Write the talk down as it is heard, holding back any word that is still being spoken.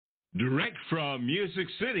Direct from Music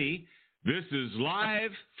City, this is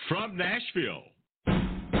Live from Nashville.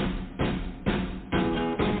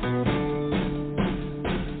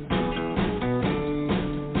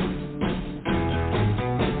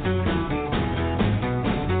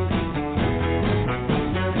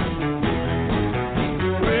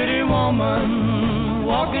 Pretty woman,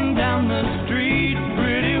 walking down the street,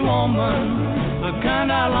 pretty woman, the kind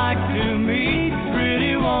I like to meet,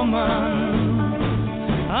 pretty woman.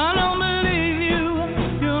 I don't believe you,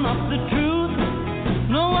 you're not the truth.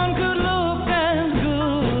 No one could look as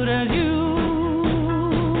good as you.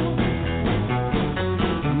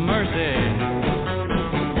 Mercy.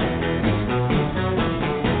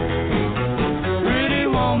 Pretty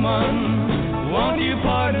woman, won't you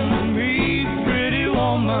pardon me, pretty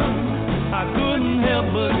woman? I couldn't help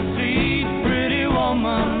but see, pretty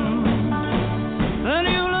woman, that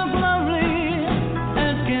you look lovely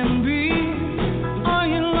as can be.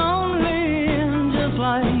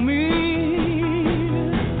 Like me.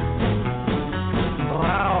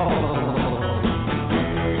 Wow.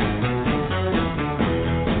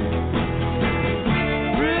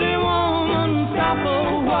 Pretty woman, stop a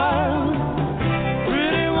while.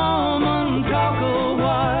 Pretty woman, talk a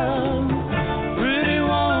while. Pretty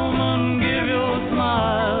woman, give your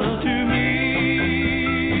smile to me.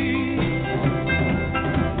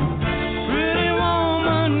 Pretty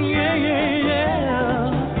woman, yeah, yeah, yeah.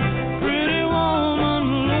 Pretty woman,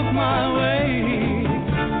 look my way.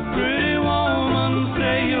 Pretty woman,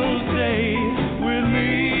 say you'll stay with me.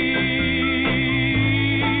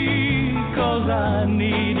 'Cause I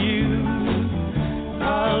need you,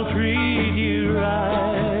 I'll treat you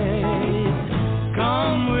right.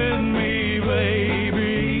 Come with me,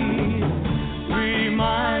 baby, be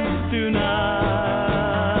mine tonight.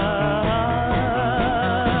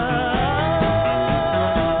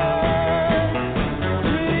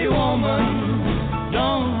 Pretty woman,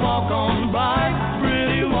 don't walk on by,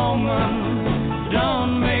 pretty woman,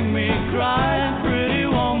 don't make me cry, pretty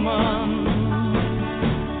woman,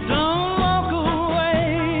 don't walk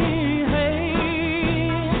away, hey,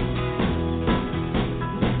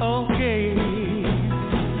 okay,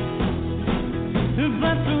 if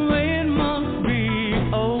that's the way it must be,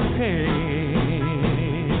 okay,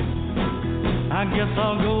 I guess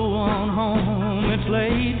I'll go on home, it's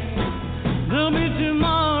late, there'll be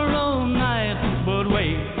tomorrow night, but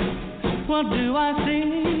wait, what do I see?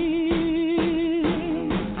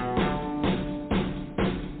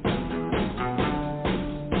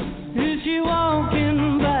 Is she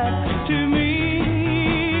walking back to me?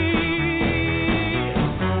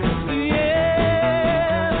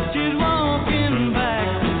 Yes, she's walking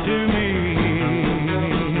back to me.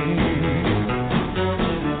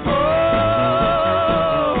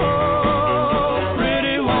 Oh,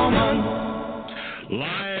 pretty woman.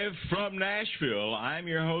 Live from Nashville, I'm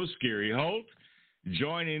your host, Gary Holt.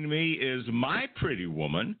 Joining me is my pretty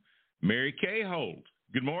woman, Mary Kaye Holt.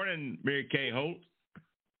 Good morning, Mary Kaye Holt.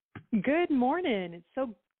 Good morning. It's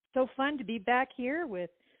so fun to be back here with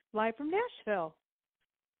Live from Nashville.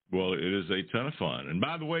 Well, it is a ton of fun. And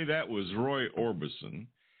by the way, that was Roy Orbison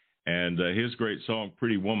and his great song,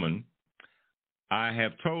 Pretty Woman. I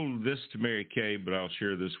have told this to Mary Kaye, but I'll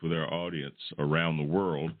share this with our audience around the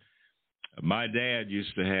world. My dad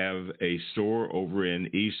used to have a store over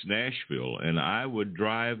in East Nashville, and I would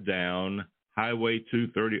drive down Highway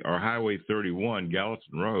 230 or Highway 31,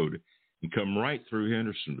 Gallatin Road, and come right through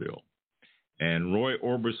Hendersonville. And Roy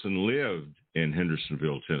Orbison lived in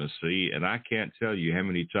Hendersonville, Tennessee, and I can't tell you how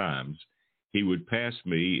many times he would pass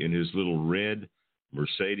me in his little red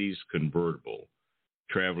Mercedes convertible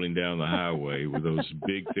traveling down the highway with those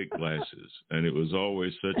big, thick glasses. And it was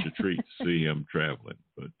always such a treat to see him traveling.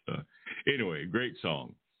 But anyway, great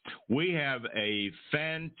song. We have a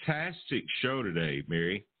fantastic show today,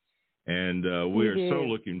 Mary. And we are so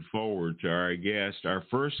looking forward to our guest. Our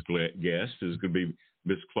first guest is going to be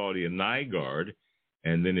Miss Claudia Nygaard.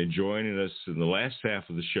 And then joining us in the last half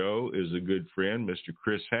of the show is a good friend, Mr.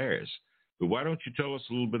 Chris Harris. But why don't you tell us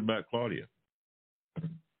a little bit about Claudia?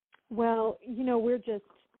 Well,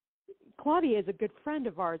 Claudia is a good friend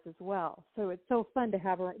of ours as well. So it's so fun to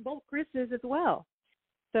have her. Well, Chris is as well.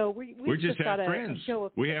 So we just have got friends. A show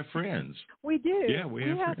of we have friends. We do. Yeah, we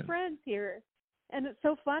have friends here. And it's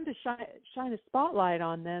so fun to shine a spotlight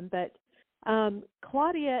on them. But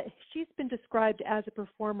Claudia, she's been described as a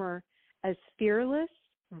performer as fearless,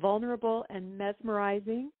 vulnerable, and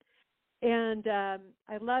mesmerizing. And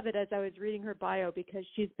I love it as I was reading her bio because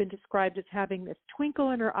she's been described as having this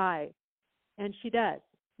twinkle in her eye. And she does.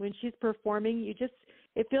 When she's performing,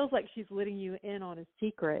 it feels like she's letting you in on a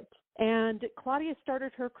secret. And Claudia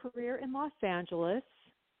started her career in Los Angeles,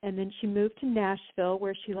 and then she moved to Nashville,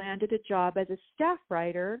 where she landed a job as a staff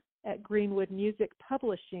writer at Greenwood Music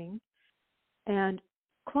Publishing. And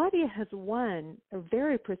Claudia has won a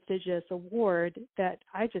very prestigious award that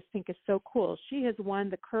I just think is so cool. She has won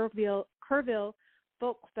the Kerrville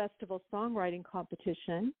Folk Festival Songwriting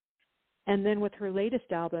Competition. And then with her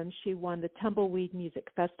latest album, she won the Tumbleweed Music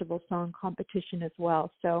Festival Song Competition as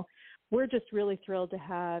well. So we're just really thrilled to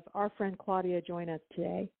have our friend Claudia join us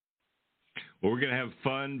today. Well, we're going to have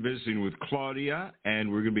fun visiting with Claudia,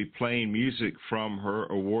 and we're going to be playing music from her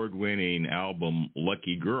award-winning album,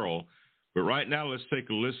 Lucky Girl. But right now, let's take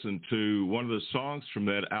a listen to one of the songs from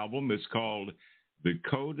that album. It's called The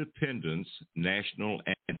Codependence National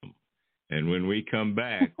Anthem. And when we come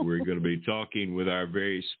back, we're going to be talking with our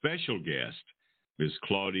very special guest, Ms.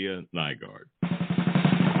 Claudia Nygaard.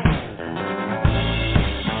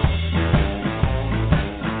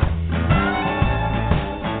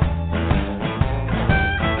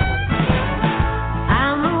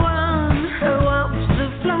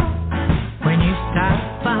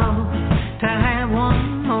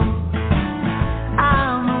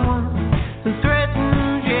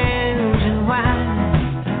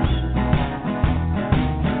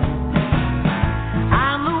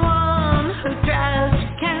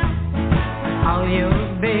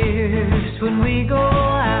 When we go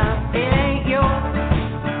out, it ain't your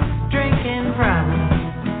drinking problem,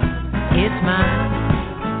 it's mine.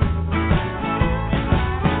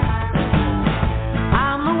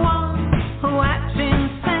 I'm the one who acts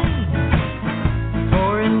insane,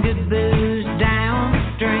 pouring good booze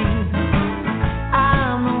downstream.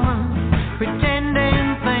 I'm the one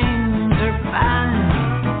pretending things are fine.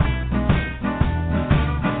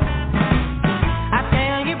 I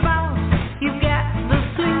tell you, boss, you've got the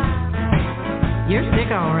flu. You're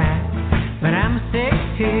sick, all right, but I'm sick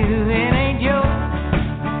too. It ain't your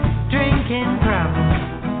drinking problem,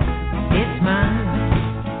 it's mine.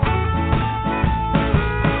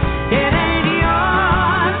 It ain't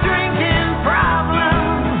your drinking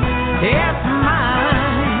problem, it's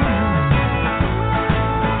mine.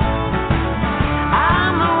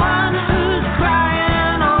 I'm the one who's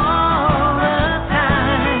crying all the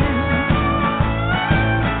time.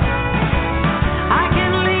 I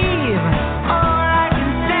can leave or I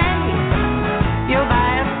can stay. You'll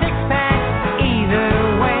buy a six-pack either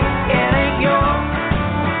way. It ain't your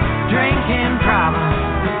drinking problem,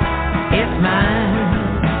 it's mine.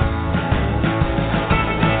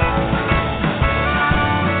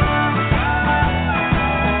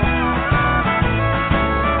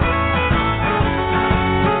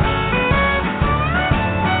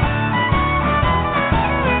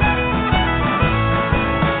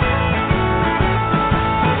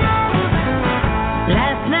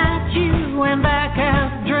 Last night you went back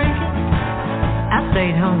out drinking. I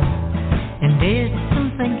stayed home and did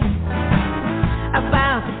some thinking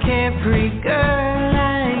about the carefree girl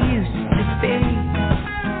I used to be.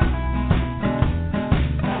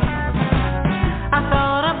 I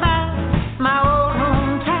thought about my old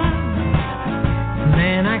hometown, and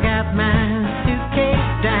then I got my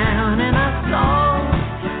suitcase down and I solved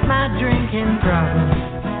my drinking problem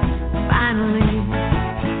finally.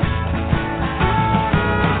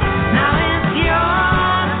 Now it's your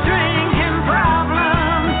drinking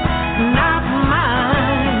problem, not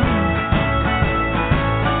mine.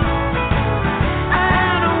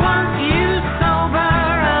 And once you sober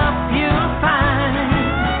up, you'll find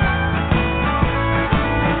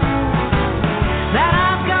that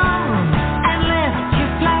I've gone and left you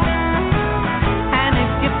flat. And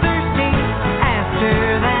if you're thirsty after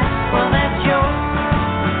that, well, that's your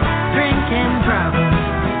drinking problem,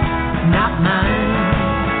 not mine.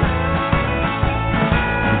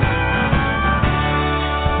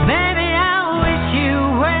 Baby, I wish you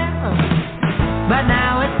well, but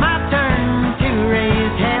now it's my turn to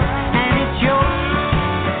raise hell, and it's your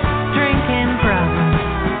drinking problem.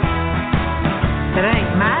 It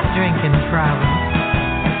ain't my drinking problem.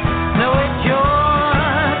 No, it's your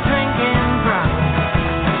drinking problem,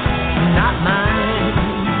 not mine.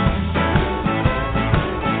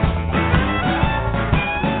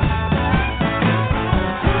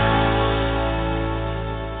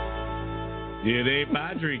 It ain't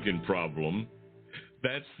my drinking problem.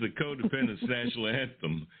 That's the Codependence National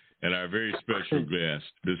Anthem and our very special guest,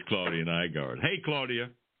 Ms. Claudia Nygaard. Hey, Claudia.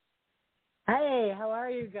 Hey, how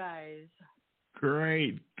are you guys?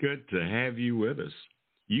 Great. Good to have you with us.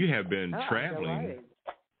 You have been traveling delighted.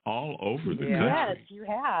 all over the Yeah. Yes, country. you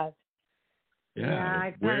have. Yeah,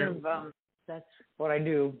 I Where- kind of, that's what I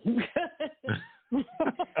do.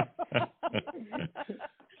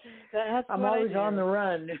 I'm always on the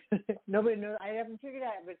run. Nobody knows. I haven't figured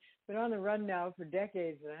out, but been on the run now for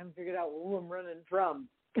decades, and I haven't figured out who I'm running from.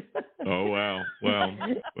 Oh wow!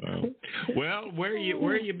 Well, where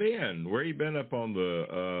you been? Where you been up on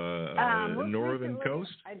the northern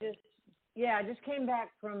coast? I just came back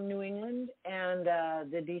from New England and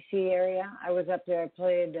the D.C. area. I was up there. I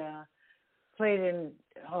played in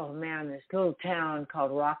this little town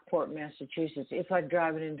called Rockport, Massachusetts. It's like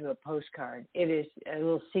driving into a postcard. It is a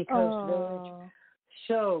little seacoast village.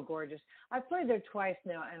 So gorgeous. I've played there twice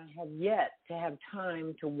now, and I have yet to have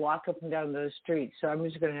time to walk up and down those streets. So I'm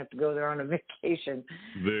just going to have to go there on a vacation.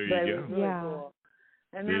 There you go. Really cool.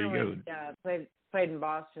 And then I played in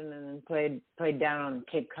Boston, and then played down on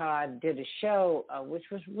Cape Cod. Did a show which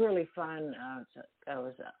was really fun. It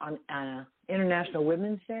was on International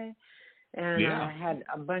Women's Day, and I had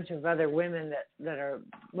a bunch of other women that are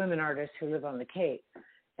women artists who live on the Cape.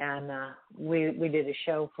 And we did a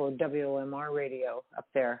show for WOMR radio up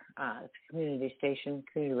there. It's a community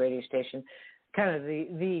radio station, kind of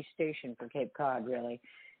the station for Cape Cod, really.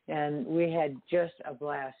 And we had just a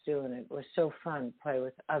blast doing it. It was so fun to play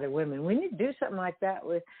with other women. We need to do something like that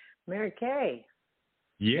with Mary Kaye.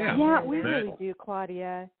 Yeah, we really do,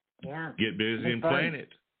 Claudia. Yeah. Get busy and plan it.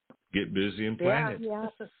 Yeah.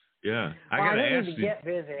 Yeah, I don't need to get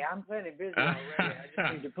busy. I'm plenty busy already. I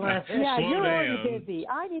just need to plan it. Yeah, you're already busy.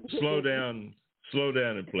 I need to slow down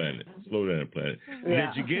and plan it.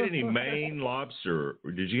 Yeah. Did you get any Maine lobster?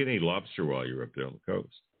 Or did you get any lobster while you were up there on the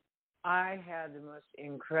coast? I had the most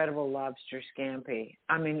incredible lobster scampi.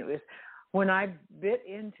 I mean, it was when I bit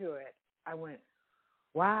into it, I went,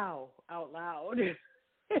 "Wow!" out loud.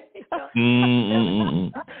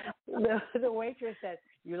 The waitress said,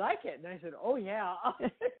 "You like it?" And I said, "Oh yeah."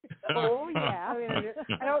 Oh yeah. I mean,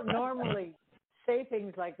 I don't normally say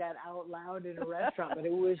things like that out loud in a restaurant, but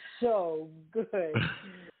it was so good.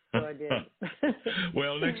 So I did.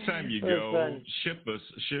 Well, next time you go, ship us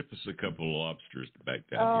a couple of lobsters back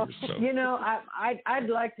down here. So. You know, I'd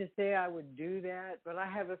like to say I would do that, but I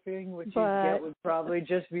have a feeling what you'd get would probably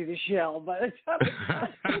just be the shell by the time.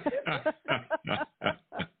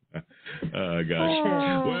 Oh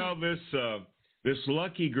gosh. Well, this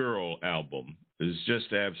Lucky Girl album is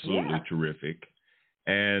just absolutely terrific,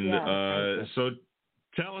 and so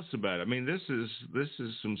tell us about it. I mean, this is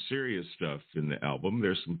some serious stuff in the album.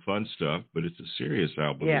 There's some fun stuff, but it's a serious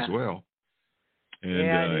album as well. And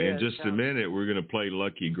in just a minute, we're going to play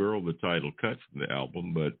Lucky Girl, the title cut from the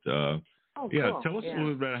album. But cool. Tell us a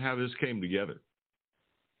little bit about how this came together.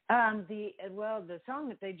 The song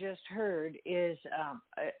that they just heard is,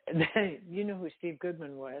 you know who Steve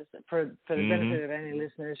Goodman was, for the benefit of any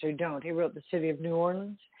listeners who don't. He wrote The City of New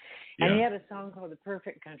Orleans, and he had a song called The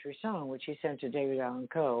Perfect Country Song, which he sent to David Allan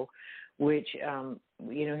Coe, which,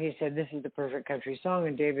 he said, this is the perfect country song,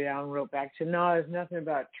 and David Allan wrote back to, no, there's nothing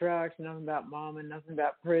about trucks, nothing about mama, nothing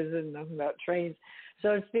about prison, nothing about trains.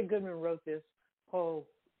 So Steve Goodman wrote this whole.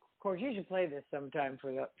 Of course, you should play this sometime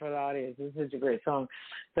for the audience. This is a great song.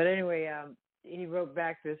 But anyway, he wrote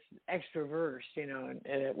back this extra verse,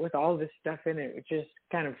 and with all this stuff in it, which is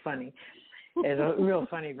kind of funny. It's a real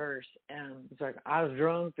funny verse. And it's like, I was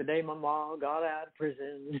drunk the day my mom got out of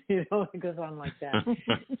prison. It goes on like that.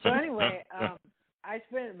 So anyway, I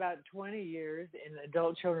spent about 20 years in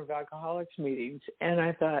adult children of alcoholics meetings, and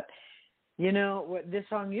I thought, this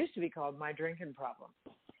song used to be called My Drinking Problem.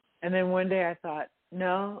 And then one day I thought,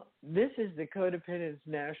 no, this is the Codependence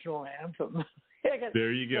National Anthem.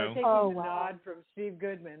 There you go. Taking the nod from Steve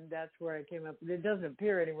Goodman, that's where I came up. It doesn't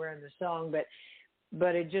appear anywhere in the song,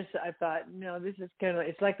 but it just, I thought, no, this is kind of,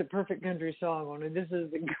 it's like the perfect country song, only this is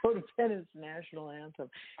the Codependence National Anthem,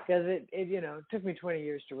 because it took me 20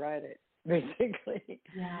 years to write it, basically.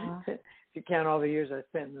 Yeah. If you count all the years I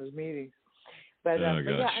spent in those meetings. But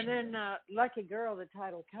and then Lucky Girl, the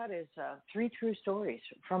title cut is 3 true stories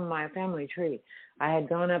from my family tree. I had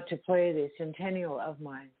gone up to play the centennial of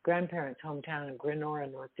my grandparents' hometown of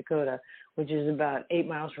Grenora, North Dakota, which is about 8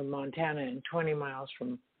 miles from Montana and 20 miles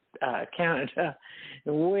from Canada,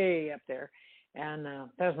 way up there. And that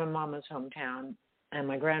was my mama's hometown and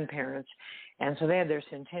my grandparents. And so they had their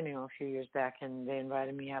centennial a few years back, and they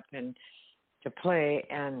invited me up to play.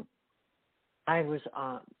 And I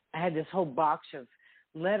had this whole box of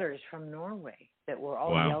letters from Norway that were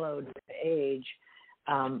all yellowed with age,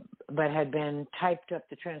 but had been typed up,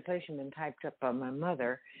 the translation been typed up by my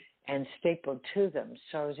mother and stapled to them.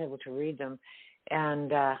 So I was able to read them.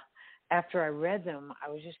 And after I read them, I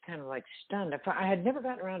was just kind of like stunned. I had never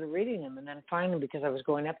gotten around to reading them. And then finally, because I was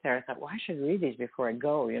going up there, I thought, well, I should read these before I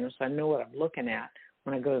go, so I know what I'm looking at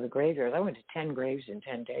when I go to the graveyard. I went to 10 graves in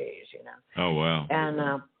 10 days, Oh, wow.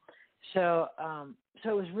 And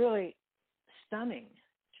so it was really stunning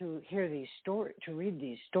to hear these stories, to read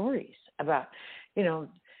these stories about, you know,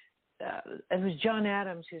 it was John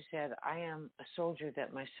Adams who said, "I am a soldier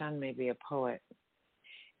that my son may be a poet."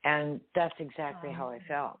 And that's exactly how I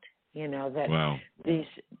felt, you know, that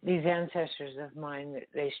these ancestors of mine,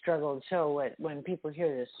 they struggled. So when people hear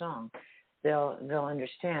this song, they'll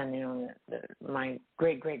understand, you know, that my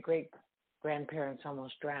great-great-great-grandparents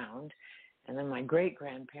almost drowned. And then my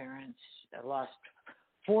great-grandparents lost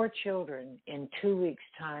 4 children in 2 weeks'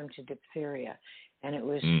 time to diphtheria. And it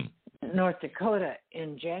was North Dakota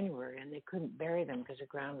in January, and they couldn't bury them because the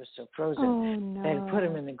ground was so frozen. Oh, no. They had to put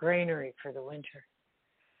them in the granary for the winter.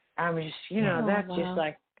 I was just, you know, that's just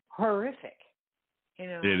like horrific. You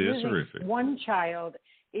know, it is horrific. One child,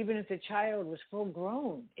 even if the child was full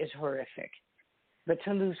grown, is horrific. But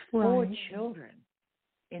to lose 4 children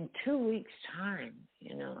in 2 weeks' time,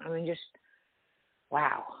 you know, I mean, just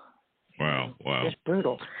wow. Wow. Just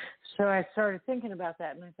brutal. So I started thinking about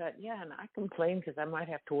that, and I thought, yeah, and I complain because I might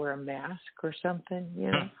have to wear a mask or something,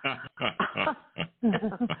 you know.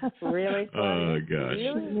 Really? Oh, gosh.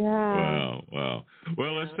 Really? Yeah. Wow.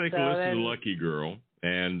 Well, let's take a listen to Lucky Girl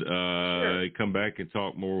and come back and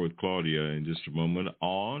talk more with Claudia in just a moment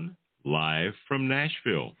on Live from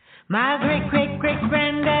Nashville. My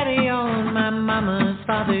great-great-great-granddaddy on my mama's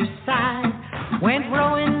father's side went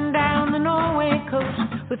rowing down the Norway coast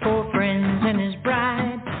with 4 friends and his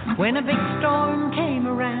bride when a big storm came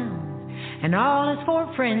around and all his 4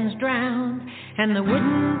 friends drowned, and there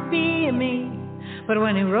wouldn't be a me but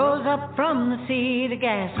when he rose up from the sea to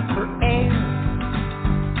gasp for air.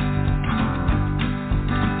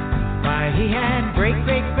 Why, he had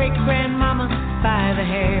great-great-great-grandmama by the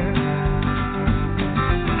hair.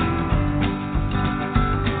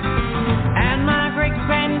 And my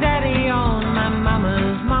great-granddaddy on my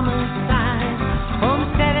mama's side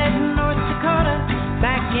homesteaded in North Dakota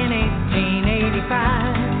back in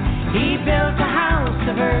 1885. He built a house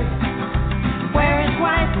of earth where his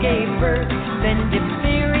wife gave birth. Then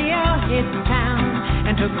diphtheria hit town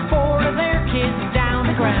and took 4 of their kids down.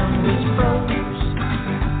 The ground was froze.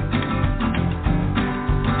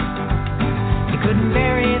 He couldn't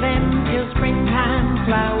bury them till springtime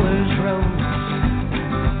flowers rose.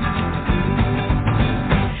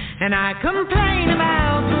 And I complain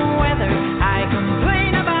about the weather, I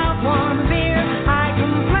complain about warm beer, I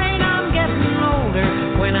complain I'm getting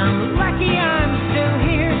older, when I'm lucky I'm still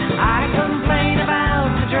here. I complain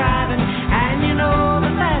about the driving, and you know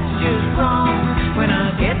that that's just wrong. When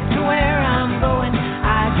I get to where I'm going,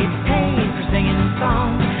 I get paid for singing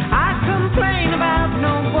songs. I complain about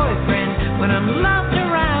no boyfriend when I'm loved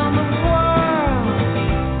around the world.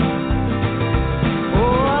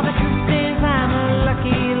 Oh, the truth is I'm a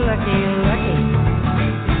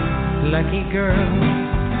lucky girl.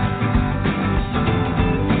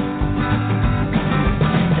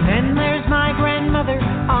 And then there's my grandmother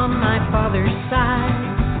on my father's side,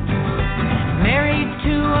 married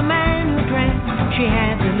to a man who drank, she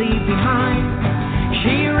had to leave behind.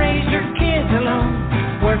 She raised her kids alone,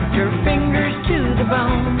 worked her fingers to the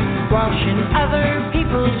bone, washing other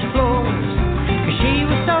people's floors, 'cause she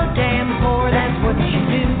was so damn poor, that's what she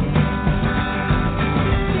do.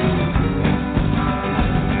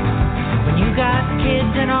 You got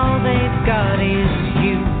kids and all they've got is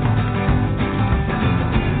you.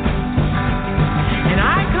 And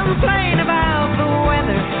I complain about the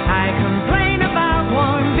weather, I complain about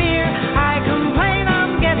warm beer, I complain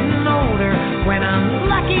I'm getting older, when I'm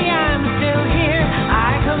lucky I'm still here.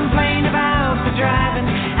 I complain about the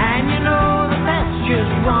driving, and you know that that's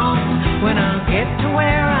just wrong. When I get to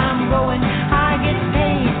where I'm going, I get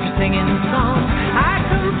paid for singing songs. I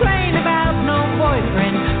complain about no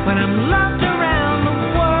boyfriend when I'm loved around the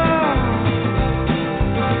world.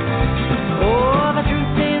 Oh, the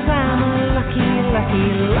truth is I'm a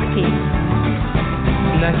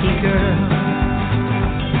lucky girl.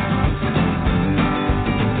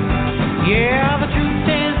 Yeah, the truth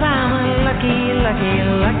is I'm a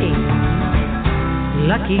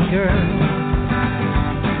lucky girl.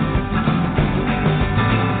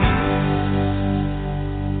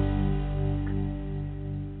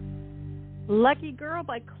 Lucky Girl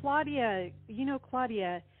by Claudia. You know,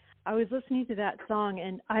 Claudia, I was listening to that song,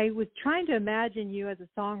 and I was trying to imagine you as a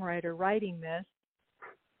songwriter writing this,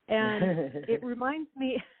 and it reminds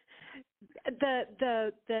me,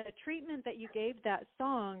 the treatment that you gave that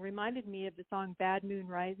song reminded me of the song Bad Moon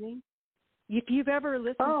Rising. If you've ever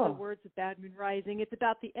listened to the words of Bad Moon Rising, it's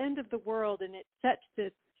about the end of the world, and it sets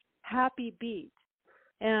this happy beat.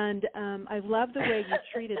 And I love the way you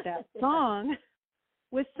treated that song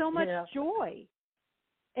with so much joy.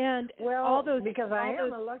 And well, all those because I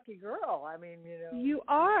am a lucky girl. I mean, you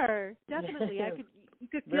are definitely. You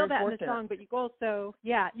could feel that fortunate. in the song, but you also,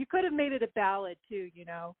 you could have made it a ballad too.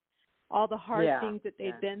 All the hard things that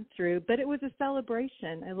they've been through, but it was a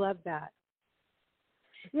celebration. I love that.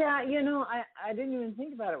 Yeah, I didn't even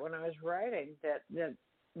think about it when I was writing that,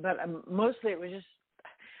 but mostly it was just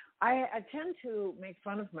I tend to make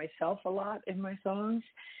fun of myself a lot in my songs.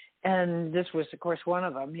 And this was, of course, one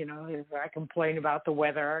of them. I complain about the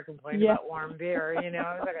weather. I complain about warm beer.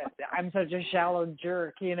 I'm such a shallow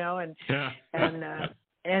jerk. And at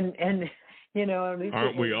least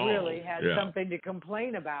Aren't we all? Really had something to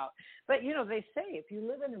complain about. But they say if you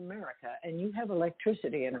live in America and you have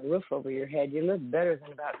electricity and a roof over your head, you live better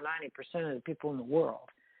than about 90% of the people in the world.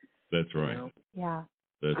 That's right. Yeah.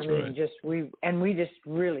 That's right. We just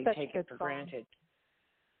really take it for granted.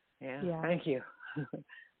 Yeah. Thank you.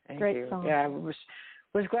 Great song. Yeah, I was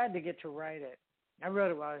glad to get to write it. I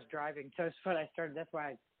wrote it while I was driving, so it's fun. That's why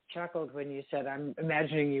I chuckled when you said, I'm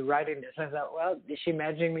imagining you writing this. I thought, well, is she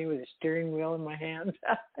imagining me with a steering wheel in my hands?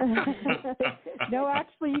 No,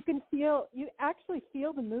 actually, you actually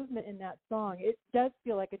feel the movement in that song. It does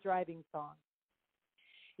feel like a driving song.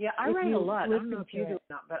 Yeah, I write a lot. I don't know if you do or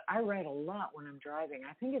not, but I write a lot when I'm driving.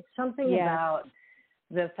 I think it's something about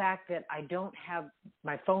the fact that I don't have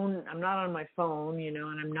my phone. I'm not on my phone, and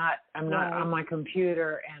I'm not on my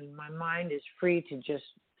computer, and my mind is free to just,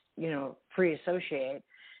 free associate.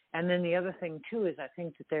 And then the other thing too is I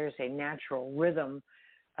think that there's a natural rhythm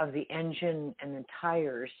of the engine and the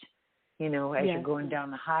tires, as you're going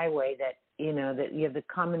down the highway, that that you have the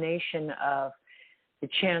combination of the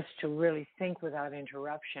chance to really think without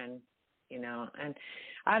interruption, and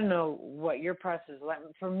I don't know what your process is like.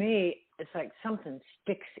 For me, it's like something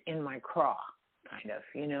sticks in my craw, kind of,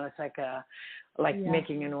 it's like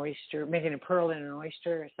making an oyster, making a pearl in an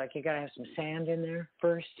oyster. It's like you got to have some sand in there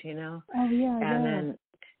first, Oh, yeah. And then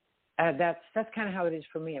that's kind of how it is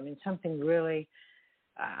for me. I mean, something really,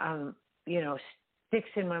 sticks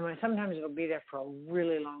in my mind. Sometimes it'll be there for a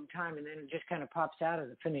really long time, and then it just kind of pops out as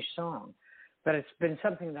a finished song. But it's been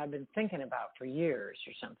something that I've been thinking about for years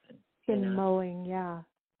or something. Been mowing, yeah.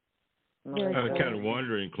 I'm kind of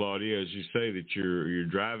wondering, Claudia, as you say that you're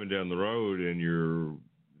driving down the road and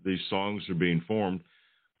these songs are being formed.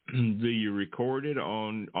 Do you record it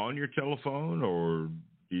on your telephone, or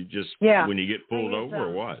do you just when you get pulled over,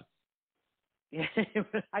 or what? Yeah,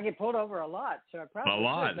 I get pulled over a lot, so I probably a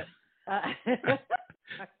lot. Should, but,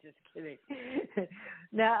 I'm just kidding.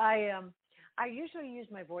 Now I usually use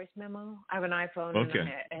my voice memo. I have an iPhone and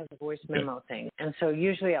it has a voice memo thing. And so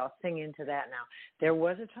usually I'll sing into that now. There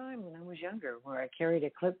was a time when I was younger where I carried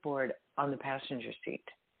a clipboard on the passenger seat.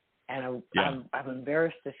 And I'm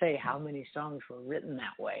embarrassed to say how many songs were written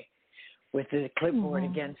that way, with the clipboard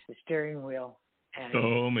against the steering wheel. And,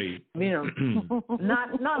 me. Not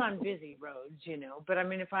on busy roads, but I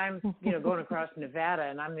mean, if I'm, going across Nevada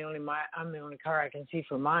and I'm the only car I can see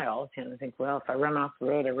for miles, and I think, well, if I run off the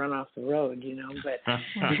road, I run off the road, but,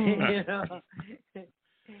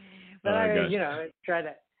 but I try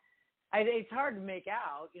to, it's hard to make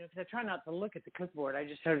out, because I try not to look at the clipboard. I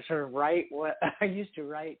just sort of write what I used to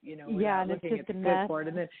write, without looking at the clipboard.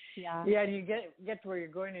 And then, and you get to where you're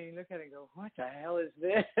going and you look at it and go, what the hell is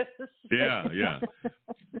this? Yeah.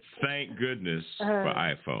 Thank goodness for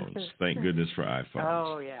iPhones. Thank goodness for iPhones.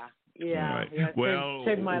 Oh, yeah. Yeah. Right. Yeah, well,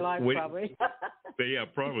 saved my life probably. Yeah,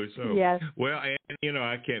 probably so. Yes. Well, and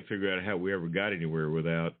I can't figure out how we ever got anywhere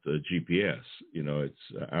without GPS.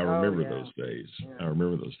 I remember those days. Yeah. I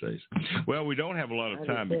remember those days. Well, we don't have a lot of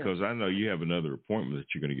time because I know you have another appointment that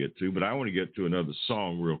you're going to get to, but I want to get to another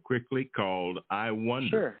song real quickly called "I Wonder."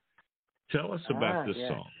 Sure. Tell us about this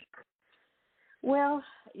song. Well,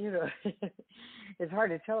 it's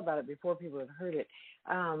hard to tell about it before people have heard it,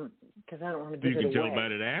 because I don't want to give it away. You can tell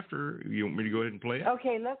about it after. You want me to go ahead and play it?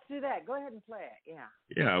 Okay, let's do that. Go ahead and play it,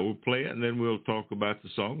 Yeah, we'll play it, and then we'll talk about the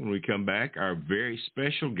song when we come back. Our very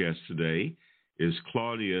special guest today is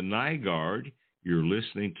Claudia Nygaard. You're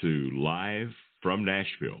listening to Live from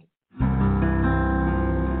Nashville.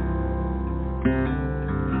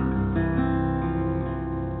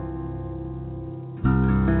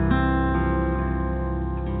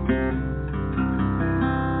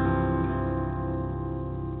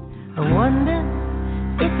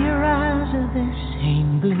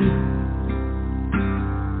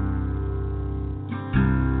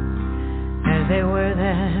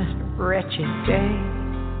 Day.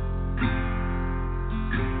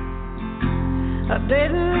 I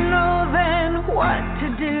didn't know then what to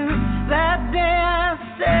do. That day I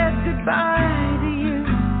said goodbye to you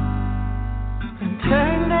and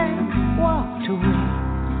turned and walked away.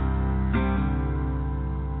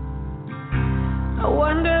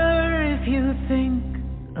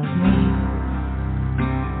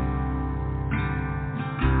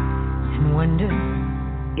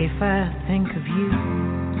 if I think of you.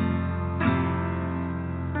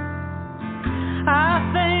 I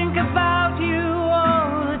think about you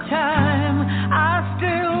all the time. I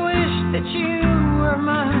still wish that you were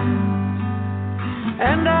mine,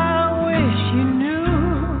 and I wish you knew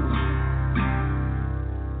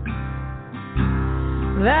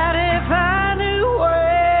that if I knew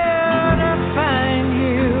where to find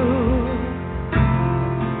you,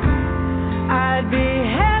 I'd be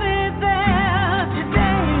headed there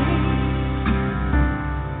today.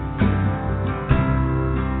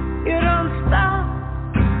 You don't stop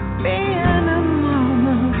being a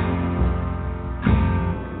mama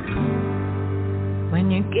when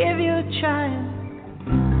you give your child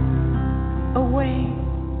away.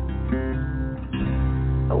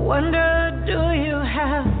 I wonder, do you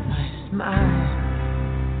have my smile?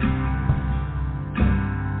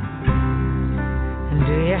 And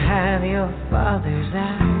do you have your father's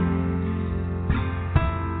eyes?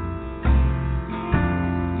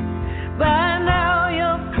 By now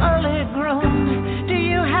you're fully grown. Do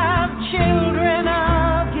you have children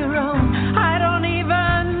of your own? I don't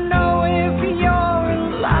even know if you're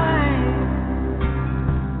alive.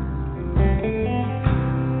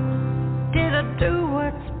 Did I do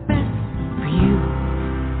what's best for you?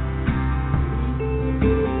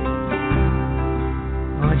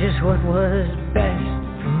 Or just what was best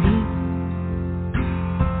for me?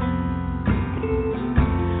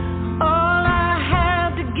 All I had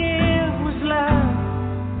to give was love.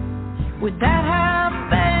 Would that have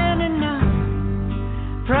been enough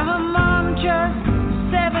from a mom just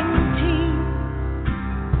 17?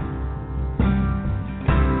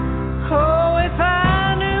 Oh, if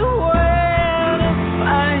I knew where to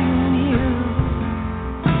find you,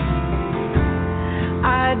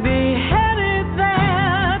 I'd be headed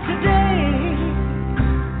there today.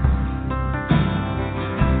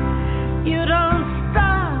 You don't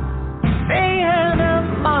stop being a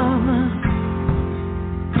mama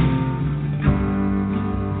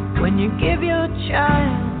when you give your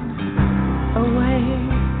child away.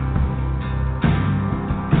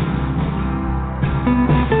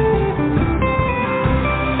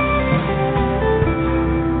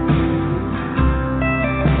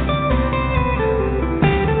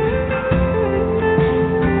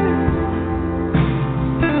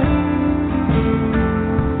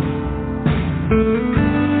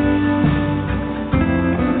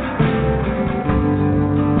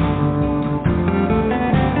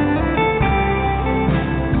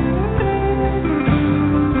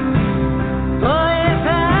 Boy, if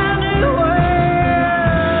I knew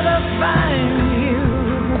where to find you,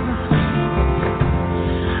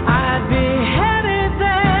 I'd be headed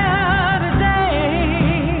there today.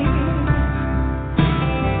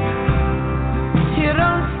 You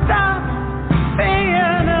don't stop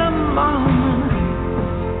being a mama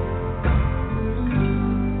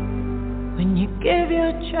when you give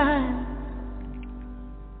your child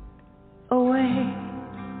away.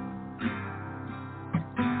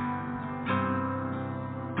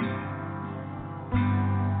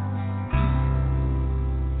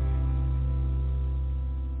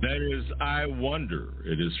 That is I Wonder.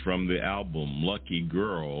 It is from the album Lucky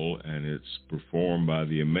Girl, and it's performed by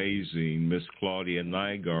the amazing Miss Claudia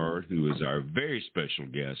Nygaard, who is our very special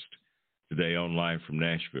guest today online from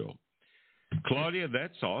Nashville. Claudia,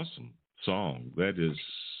 that's awesome song. That is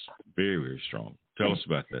very, very strong. Tell us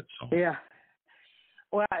about that song. Yeah.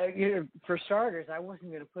 Well, for starters, I wasn't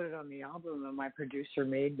going to put it on the album, and my producer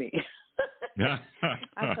made me. I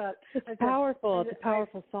thought It's powerful. It's a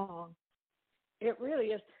powerful song. it really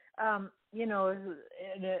is. You know,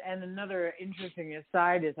 and another interesting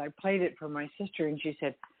aside is I played it for my sister, and she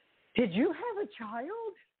said, "Did you have a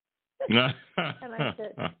child?" And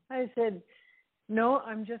I said, "No,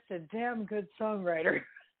 I'm just a damn good songwriter."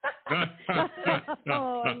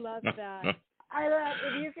 Oh, I love that. I thought,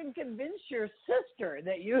 if you can convince your sister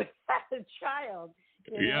that you had a child,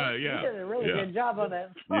 you did a really good job on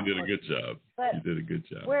that song. You did a good job. But you did a good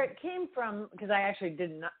job. Where it came from, because I actually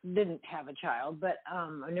didn't have a child, but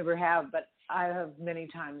I never have. But I have many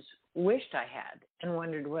times wished I had and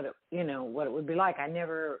wondered what it would be like. I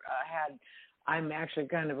never had. I'm actually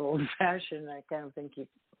kind of old-fashioned. I kind of think you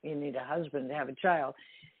need a husband to have a child.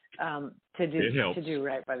 To do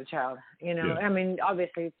right by the child. I mean,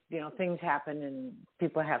 obviously, things happen and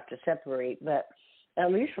people have to separate, but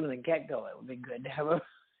at least from the get-go, it would be good to have a,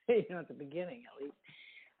 at the beginning at least.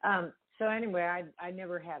 So anyway, I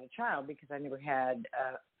never had a child because I never had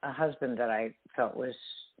a husband that I felt was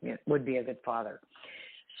would be a good father.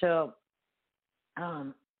 So,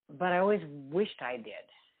 but I always wished I did.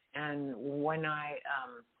 And when I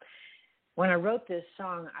wrote this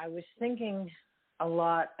song, I was thinking a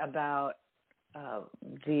lot about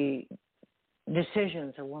the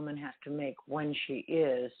decisions a woman has to make when she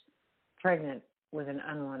is pregnant with an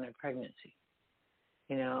unwanted pregnancy,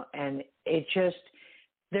 and it just,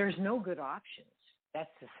 there's no good options. That's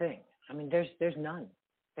the thing. I mean, there's none.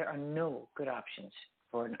 There are no good options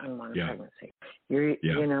for an unwanted pregnancy. You're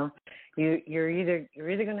either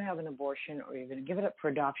going to have an abortion, or you're going to give it up for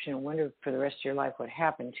adoption and wonder for the rest of your life what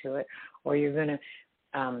happened to it, or you're going to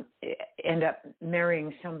end up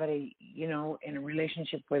marrying somebody, in a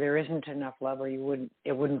relationship where there isn't enough love, or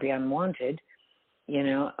it wouldn't be unwanted,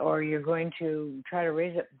 or you're going to try to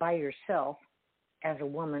raise it by yourself as a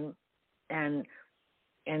woman, and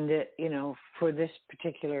for this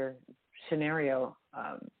particular scenario,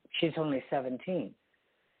 she's only 17,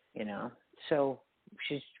 so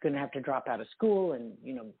she's going to have to drop out of school and,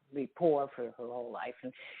 be poor for her whole life.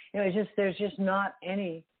 And, there's just not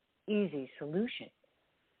any easy solution.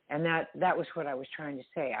 And that was what I was trying to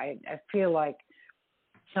say. I feel like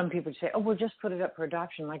some people say, oh, well, just put it up for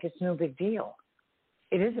adoption, like it's no big deal.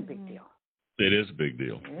 It is a big deal. It is a big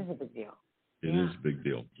deal. It is a big deal. It is a big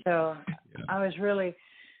deal. So I was really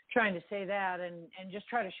trying to say that and just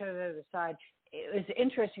try to show the other side. It was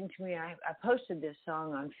interesting to me. I posted this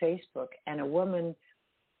song on Facebook, and a woman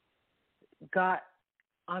got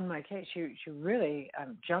on my case. She really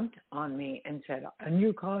jumped on me and said, and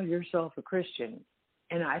you call yourself a Christian?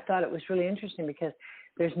 And I thought it was really interesting because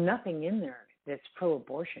there's nothing in there that's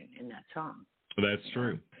pro-abortion in that song. That's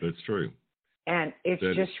true. That's true. And it's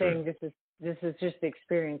just saying this is just the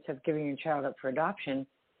experience of giving your child up for adoption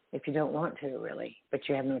if you don't want to, really, but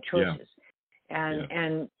you have no choices. Yeah.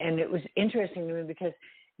 And it was interesting to me because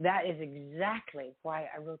that is exactly why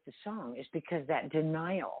I wrote the song, is because that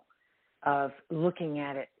denial of looking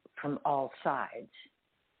at it from all sides,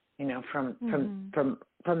 from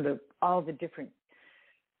all the different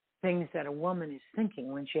things that a woman is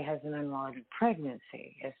thinking when she has an unwanted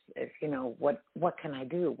pregnancy. What can I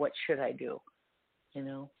do? What should I do?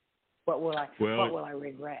 What will I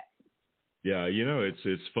regret? Yeah,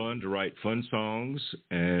 it's fun to write fun songs,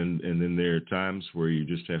 and then there are times where you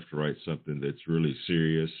just have to write something that's really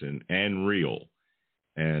serious and real,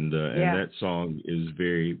 and that song is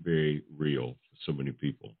very, very real for so many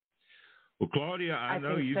people. Well, Claudia, I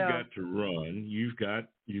know you've got to run. You've got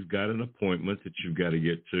an appointment that you've got to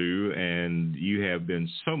get to, and you have been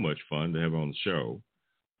so much fun to have on the show.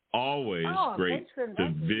 Always great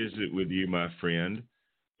to visit with you, my friend.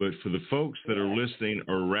 But for the folks that are listening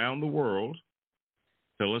around the world,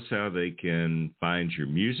 tell us how they can find your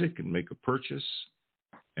music and make a purchase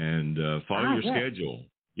and follow your schedule,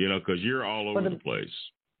 because you're all over the place.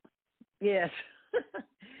 Yes.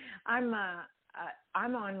 I'm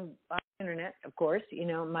on internet, of course.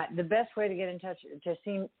 The best way to get in touch,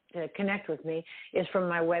 to connect with me is from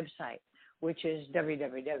my website, which is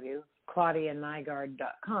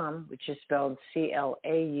www.ClaudiaNygaard.com, which is spelled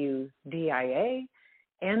CLAUDIA.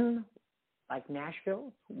 N like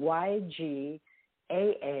Nashville, YGAARD.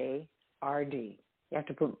 You have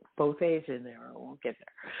to put both A's in there or it won't get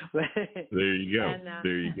there. There you go. And,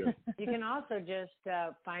 there you go. You can also just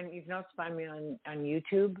find me on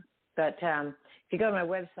YouTube. But if you go to my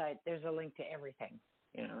website, there's a link to everything.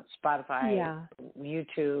 Spotify,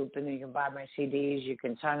 YouTube, and then you can buy my CDs. You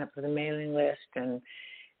can sign up for the mailing list, and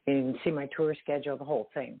you can see my tour schedule. The whole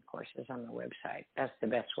thing, of course, is on the website. That's the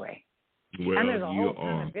best way. Well, and there's a whole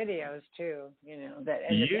ton of videos too. You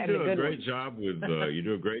do a great job with your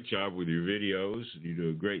videos. You do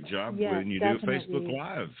a great job when you do Facebook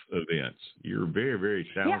Live events. You're very, very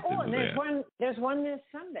talented. Yeah. And there's one this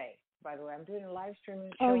Sunday. By the way, I'm doing a live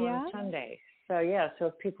streaming show on Sunday. So so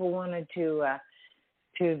if people wanted to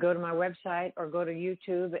go to my website or go to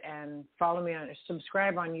YouTube and follow me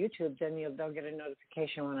subscribe on YouTube, then they'll get a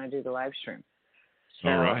notification when I do the live stream. So,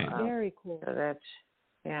 all right. Very cool. So that's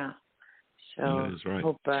So that is right.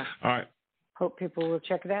 All right. Hope people will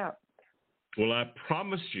check it out. Well, I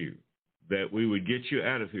promised you that we would get you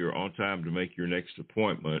out of here on time to make your next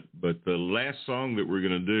appointment. But the last song that we're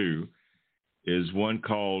going to do is one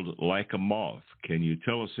called Like a Moth. Can you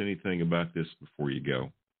tell us anything about this before you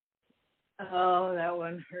go? Oh, that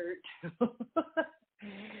one hurt.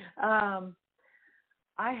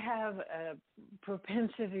 I have a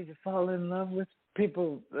propensity to fall in love with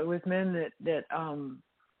men that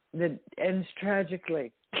ends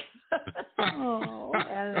tragically. Oh.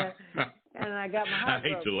 And I got my heart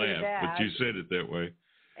broke. I hate to laugh, but you said it that way.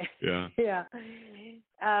 Yeah.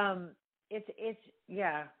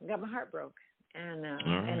 Yeah. Got my heart broke, and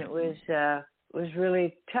it was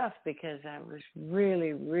really tough because I was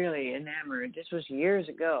really, really enamored. This was years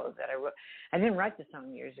ago that I wrote. I didn't write the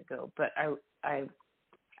song years ago, but I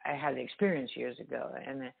had the experience years ago,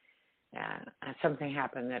 and something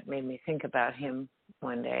happened that made me think about him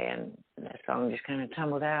one day, and that song just kind of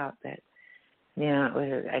tumbled out. That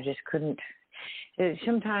I just couldn't.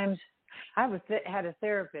 Sometimes I had a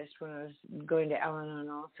therapist when I was going to Al-Anon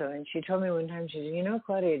also, and she told me one time, she said,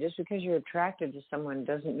 Claudia, just because you're attracted to someone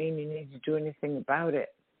doesn't mean you need to do anything about it.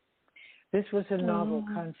 This was a novel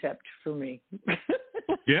concept for me.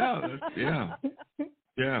 Yeah. But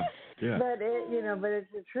but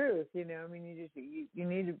it's the truth. I mean, you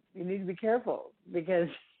need to be careful, because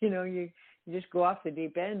you just go off the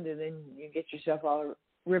deep end and then you get yourself all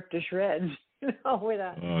ripped to shreds.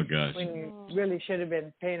 Without, oh gosh, when you really should have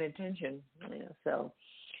been paying attention. So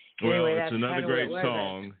anyway, it's another great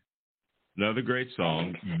song. Another great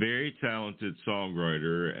song. Very talented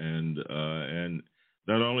songwriter, and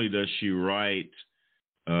not only does she write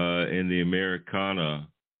in the Americana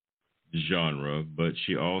genre, but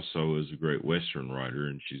she also is a great Western writer,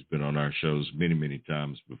 and she's been on our shows many, many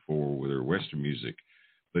times before with her Western music.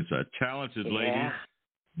 But it's a talented lady.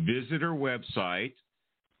 Visit her website,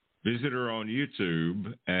 visit her on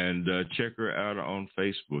YouTube, and check her out on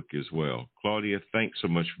Facebook as well. Claudia, thanks so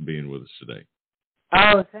much for being with us today.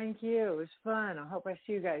 Oh, thank you. It was fun. I hope I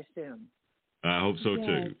see you guys soon. I hope so,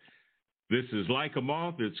 too. This is Like a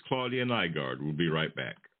Moth. It's Claudia Nygaard. We'll be right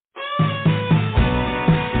back.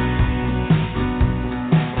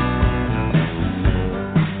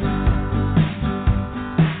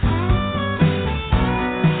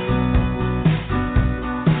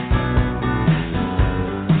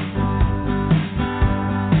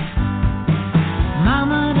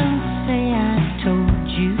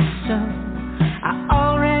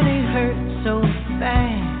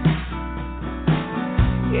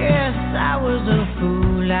 I was a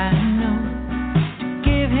fool, I know, to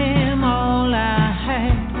give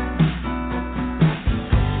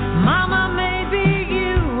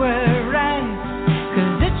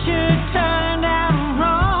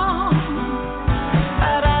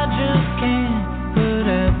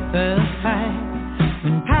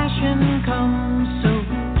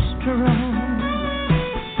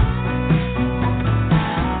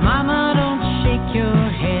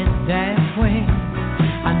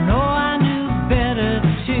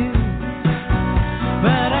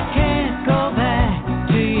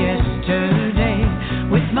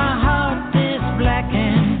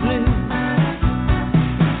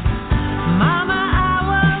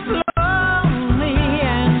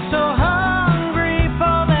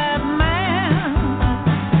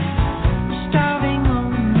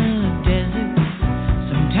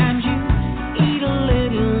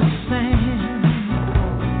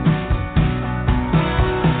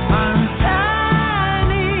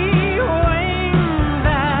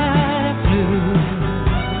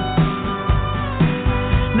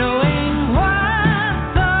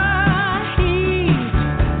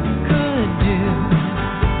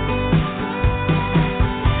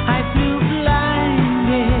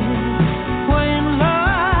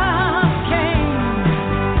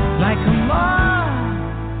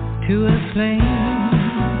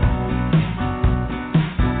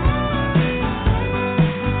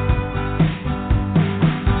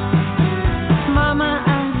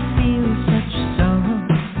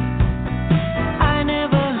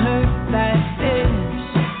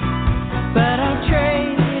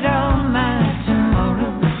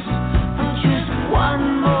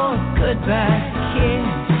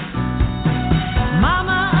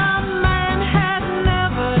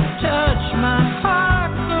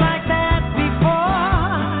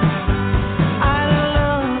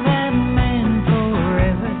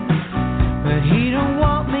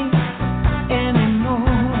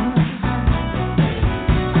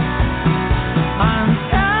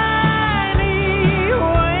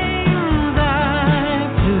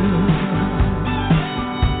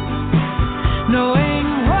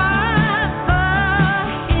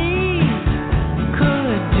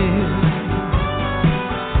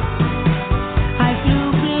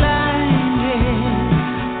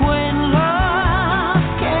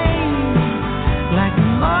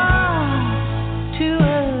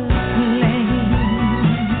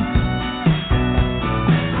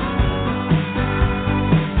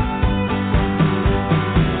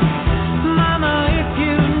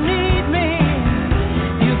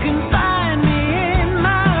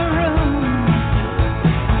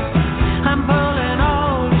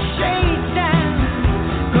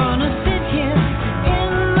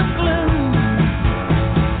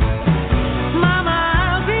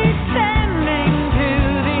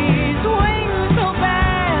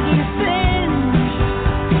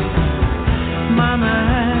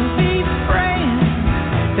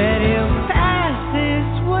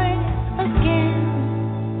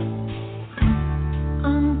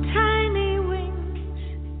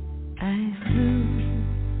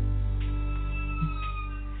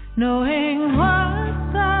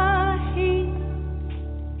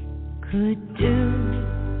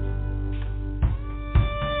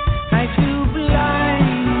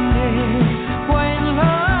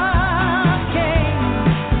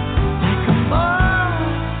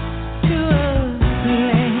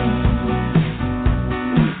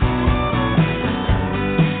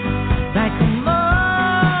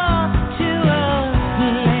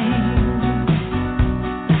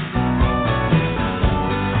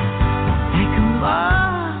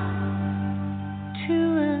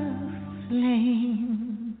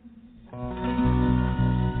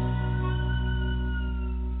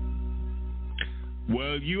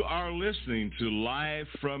You are listening to Live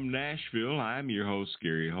from Nashville. I'm your host,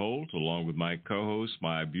 Gary Holt, along with my co-host,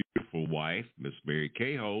 my beautiful wife, Miss Mary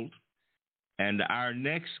Kaye Holt. And our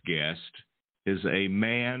next guest is a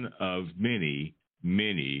man of many,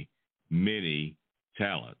 many, many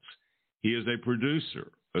talents. He is a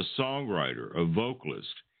producer, a songwriter, a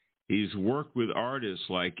vocalist. He's worked with artists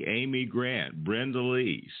like Amy Grant, Brenda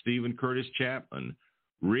Lee, Stephen Curtis Chapman,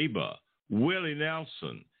 Reba, Willie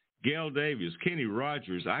Nelson, Gail Davis, Kenny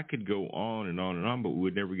Rogers. I could go on and on and on, but we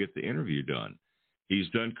would never get the interview done. He's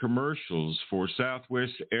done commercials for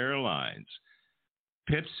Southwest Airlines,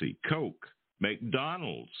 Pepsi, Coke,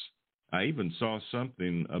 McDonald's. I even saw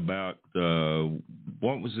something about,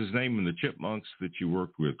 what was his name in the Chipmunks that you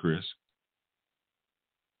worked with, Chris?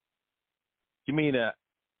 You mean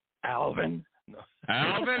Alvin? No.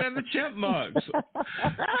 Alvin and the Chipmunks.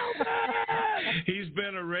 He's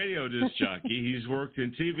been a radio disc jockey. He's worked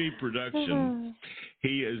in TV production.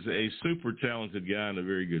 He is a super talented guy and a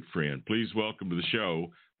very good friend. Please welcome to the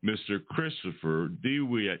show, Mr. Christopher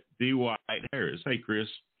Dwight Harris. Hey, Chris.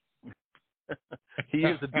 He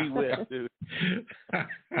is a D-West, dude. Hey,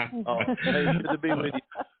 good to be with you.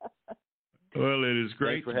 Well, it is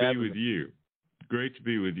great to be with you. Great to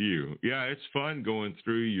be with you. Yeah, it's fun going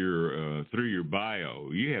through your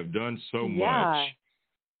bio. You have done so much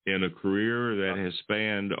in a career that has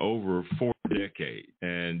spanned over 4 decades,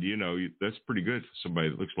 and you know that's pretty good for somebody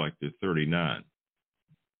that looks like they're 39.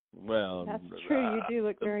 Well, that's true. You do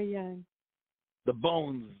look very young. The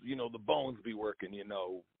bones be working.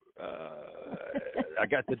 I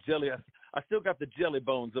got the jelly. I still got the jelly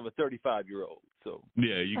bones of a 35-year-old. So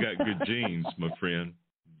yeah, you got good genes, my friend.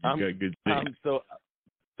 You got good genes. So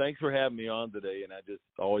thanks for having me on today, and I just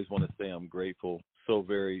always want to say I'm grateful, so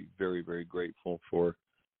very, very, very grateful for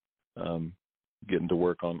getting to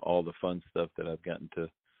work on all the fun stuff that I've gotten to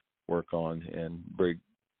work on, and very,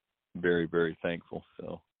 very, very thankful.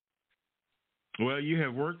 So. Well, you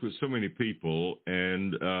have worked with so many people,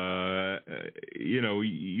 and,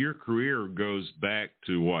 your career goes back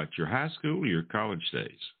to what, your high school or your college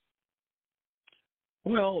days?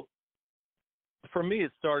 Well, for me,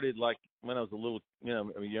 it started like when I was a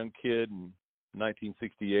young kid in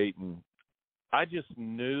 1968, and I just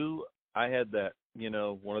knew I had that,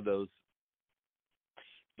 one of those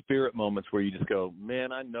spirit moments where you just go,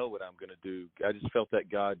 man, I know what I'm going to do. I just felt that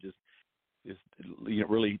God just is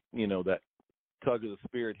really, that tug of the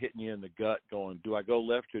spirit hitting you in the gut going, do I go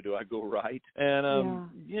left or do I go right? And,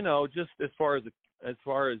 just as far as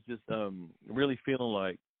just really feeling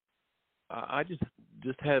like I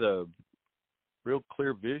just had a real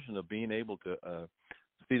clear vision of being able to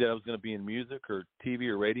see that I was going to be in music or TV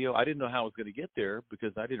or radio. I didn't know how I was going to get there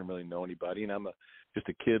because I didn't really know anybody, and I'm just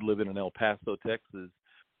a kid living in El Paso, Texas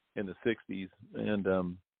in the 60s.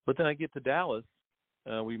 And but then I get to Dallas.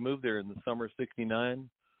 We moved there in the summer of 69,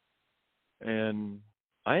 and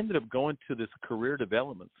I ended up going to this career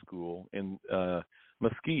development school in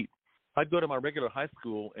Mesquite. I'd go to my regular high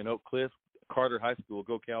school in Oak Cliff, Carter High School,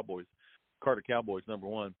 go Cowboys, Carter Cowboys,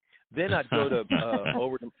 #1. Then I'd go to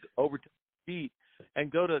over to Mesquite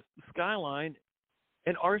and go to Skyline,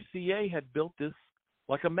 and RCA had built this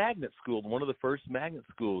like a magnet school, one of the first magnet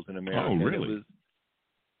schools in America. Oh, really?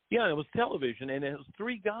 And it was television, and it was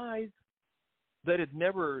 3 guys that had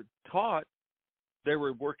never taught. They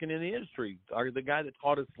were working in the industry. The guy that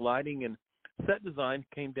taught us lighting and set design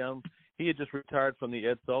came down. He had just retired from the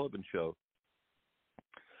Ed Sullivan Show.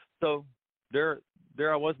 So there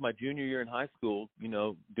I was my junior year in high school,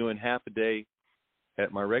 doing half a day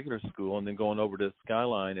at my regular school and then going over to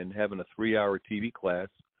Skyline and having a 3-hour TV class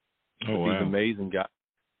with these amazing guys.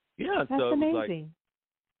 Yeah, that's so it was amazing.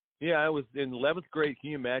 I was in 11th grade.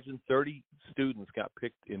 Can you imagine? 30 students got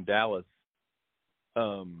picked in Dallas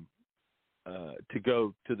to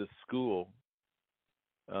go to the school,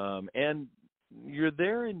 and you're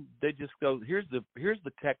there, and they just go, here's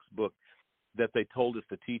the textbook that they told us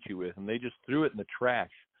to teach you with, and they just threw it in the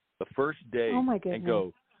trash the first day. Oh my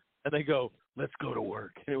goodness! And they go, let's go to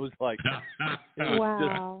work. And it was like,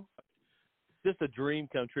 wow, just a dream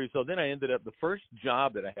come true. So then I ended up the first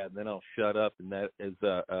job that I had, and then I'll shut up, and that is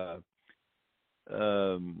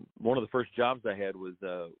one of the first jobs I had was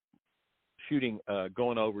shooting,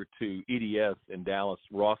 going over to EDS in Dallas,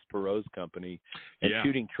 Ross Perot's company, and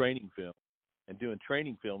shooting training films and doing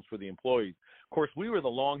training films for the employees. Of course, we were the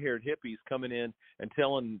long-haired hippies coming in and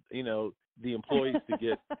telling, the employees to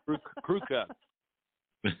get crew cuts.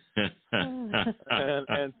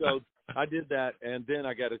 and so I did that, and then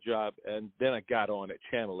I got a job, and then I got on at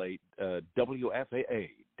Channel 8, WFAA,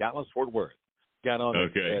 Dallas-Fort Worth. Got on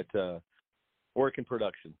at work in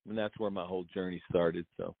production, and that's where my whole journey started.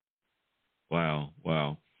 So, wow.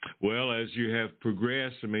 Well, as you have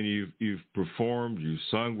progressed, I mean, you've performed, you've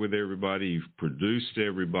sung with everybody, you've produced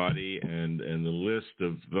everybody, and the list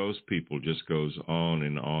of those people just goes on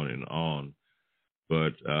and on and on.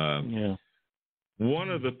 But one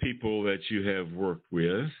of the people that you have worked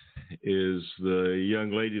with is the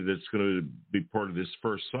young lady that's going to be part of this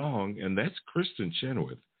first song, and that's Kristen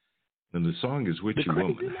Chenoweth. And the song is "Witchy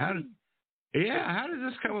Woman." How did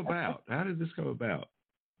this come about?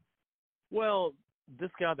 Well,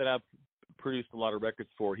 this guy that I've produced a lot of records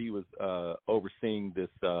for, he was overseeing this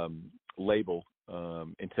label,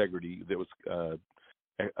 Integrity, that was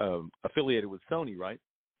affiliated with Sony, right?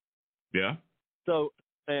 Yeah. So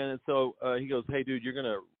he goes, "Hey, dude, you're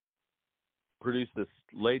gonna produce this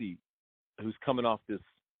lady who's coming off this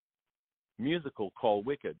musical called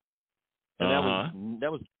Wicked," and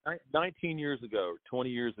that was 19 years ago, 20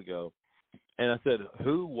 years ago. And I said,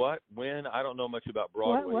 "Who, what, when?" I don't know much about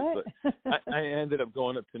Broadway, what? But I ended up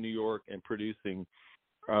going up to New York and producing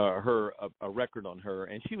her a record on her,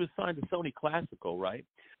 and she was signed to Sony Classical, right?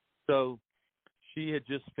 So she had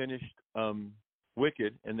just finished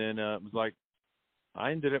Wicked, and then it was like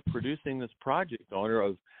I ended up producing this project on her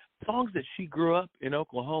of songs that she grew up in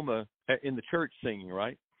Oklahoma in the church singing,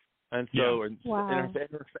 right? And so and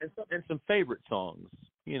some favorite songs,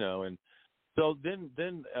 and so then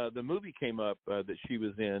the movie came up that she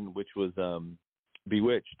was in, which was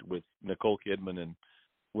Bewitched with Nicole Kidman and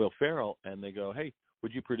Will Ferrell, and they go, "Hey,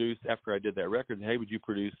 would you produce?" After I did that record, "Hey, would you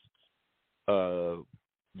produce the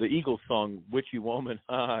Eagles song "Witchy Woman"?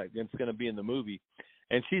 It's going to be in the movie,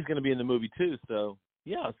 and she's going to be in the movie too." So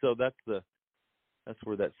so that's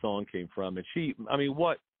where that song came from. And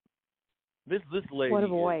this lady? What a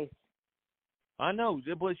voice! I know,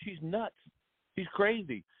 but she's nuts. She's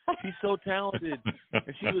crazy. She's so talented.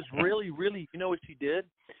 And she was really, really, you know what she did?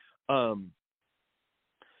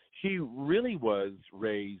 She really was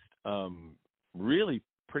raised really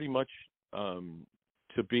pretty much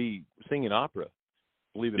to be singing opera,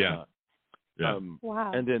 believe it or not. Yeah.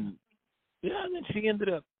 Wow. And then she ended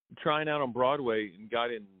up trying out on Broadway and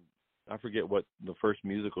got in, I forget what the first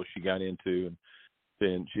musical she got into, and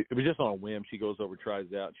then it was just on a whim. She goes over,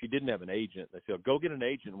 tries out. She didn't have an agent. They said, "Go get an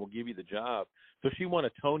agent, and we'll give you the job." So she won a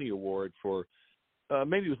Tony Award for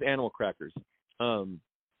maybe it was Animal Crackers.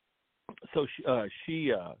 So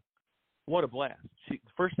she what a blast. The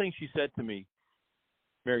first thing she said to me,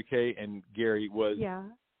 Mary Kay and Gary, was,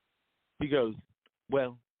 she goes,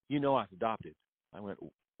 "Well, I've adopted." I went,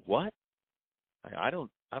 "What?" I don't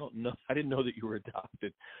know. I didn't know that you were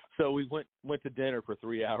adopted. So we went to dinner for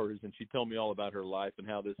 3 hours, and she told me all about her life and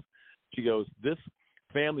how she goes, this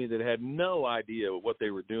family that had no idea what they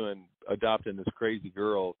were doing, adopting this crazy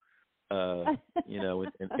girl, in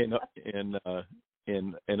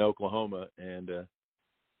Oklahoma. And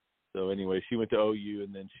so anyway, she went to OU,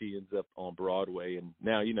 and then she ends up on Broadway. And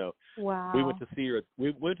now, wow. we went to see her.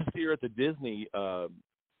 We went to see her at the Disney.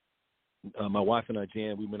 My wife and I,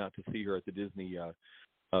 Jan, we went out to see her at the Disney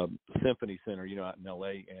Symphony Center, out in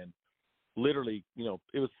L.A., and literally,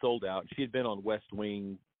 it was sold out. She had been on West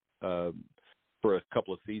Wing for a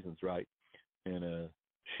couple of seasons, right? And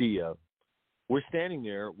we're standing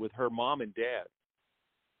there with her mom and dad,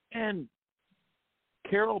 and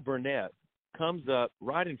Carol Burnett comes up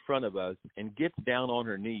right in front of us and gets down on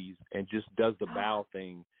her knees and just does the bow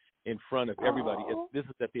thing in front of everybody. This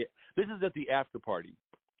is at the after party.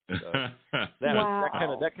 So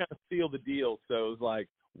that kind of sealed the deal. So it was like,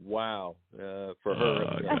 wow, for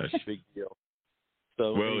her, it's a big deal.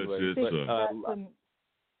 So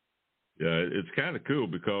it's kind of cool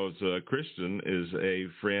because Kristen is a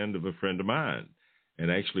friend of mine,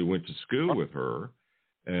 and actually went to school with her.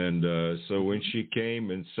 And so when she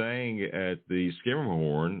came and sang at the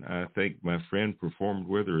Skimmerhorn, I think my friend performed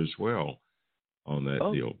with her as well on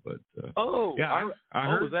that deal. But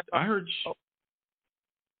I heard.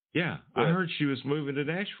 Yeah, I heard she was moving to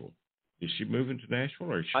Nashville. Is she moving to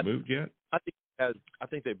Nashville, or has she moved yet? I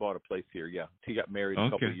think they bought a place here. Yeah, she got married a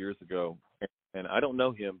couple of years ago, and I don't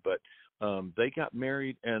know him, but they got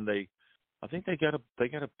married, and I think they got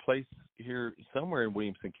a place here somewhere in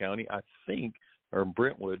Williamson County, I think, or in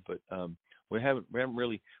Brentwood. But We haven't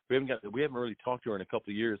really talked to her in a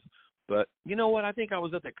couple of years. But you know what? I think I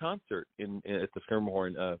was at that concert at the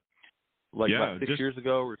Schermerhorn about 6 years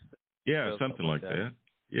ago. Or something like that.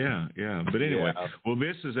 Yeah. But anyway, well,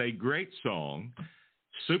 this is a great song.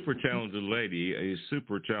 Super talented lady, a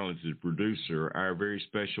super talented producer. Our very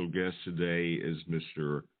special guest today is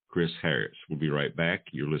Mr. Chris Harris. We'll be right back.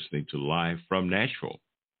 You're listening to Live from Nashville.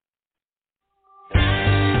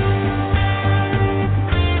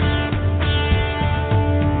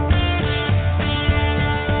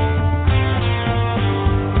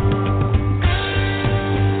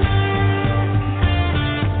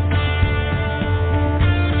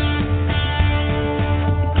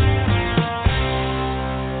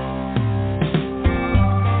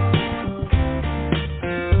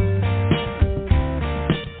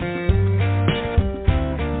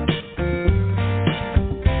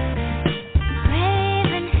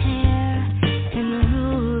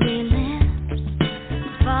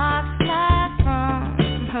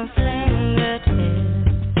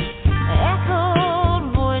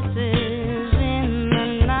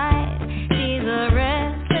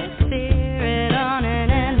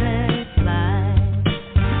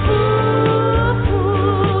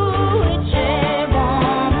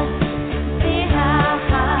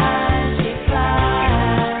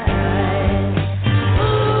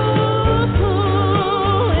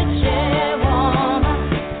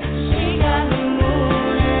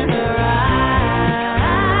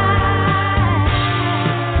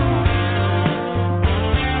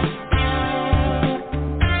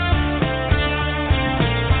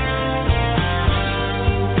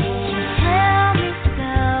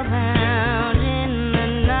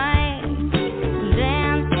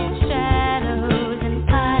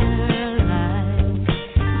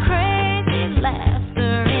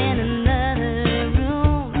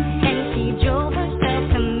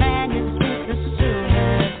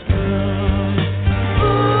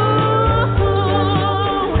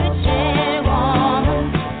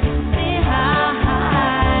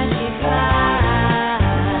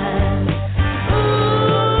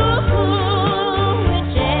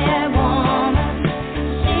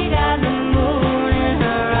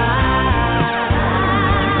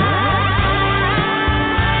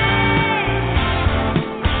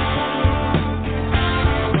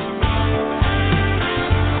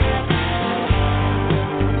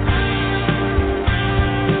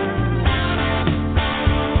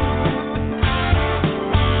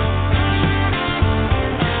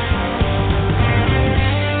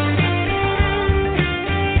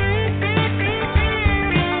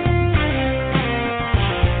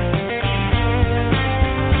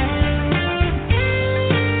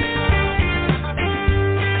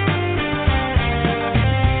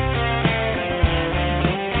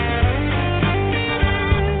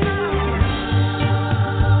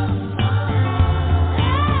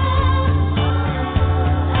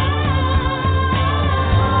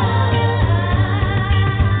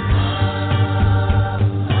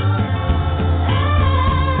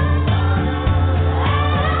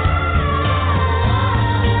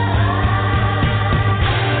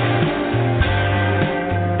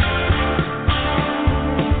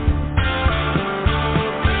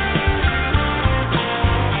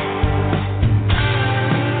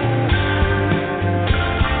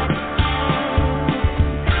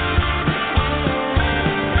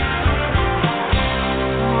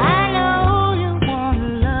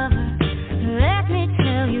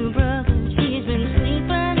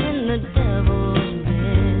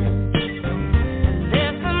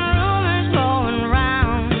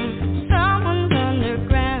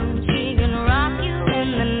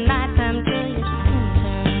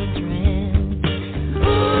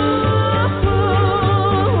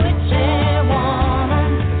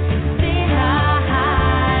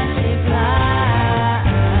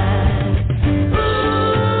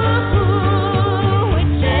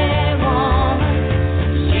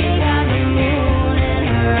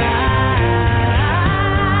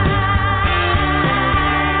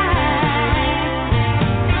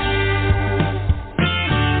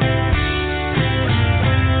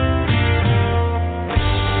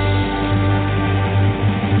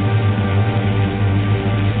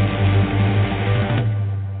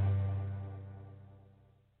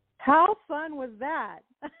 How fun was that?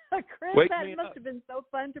 Chris, that must have been so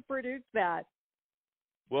fun to produce that.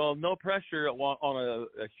 Well, no pressure on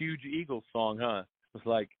a huge Eagles song, huh? It was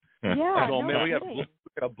like, yeah, man, we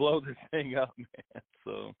gotta blow this thing up, man.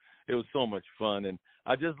 So it was so much fun. And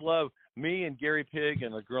I just love me and Gary Pigg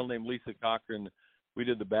and a girl named Lisa Cochran. We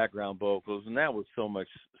did the background vocals, and that was so much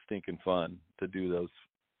stinking fun to do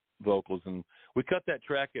vocals, and we cut that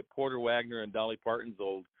track at Porter Wagner and Dolly Parton's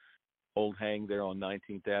old hang there on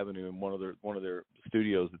 19th Avenue in one of their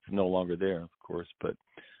studios. It's no longer there, of course, but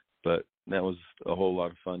that was a whole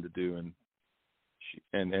lot of fun to do,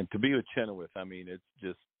 and to be with Chenoweth, I mean,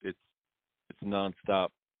 it's nonstop.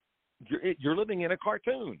 You're living in a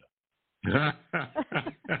cartoon.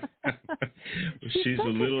 She's a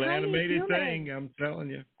little animated thing, I'm telling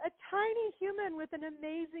you. A tiny human with an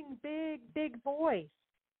amazing big voice.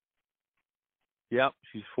 Yep,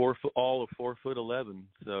 she's 4 foot, all of 4'11",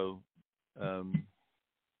 so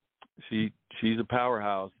she's a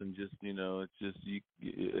powerhouse, and just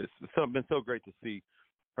it's been so great to see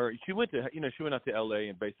her. She went out to LA,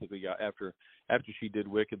 and basically got after she did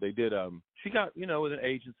Wicked, they did she got with an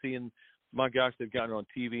agency, and my gosh, they've gotten her on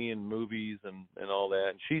TV and movies and all that,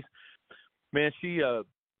 and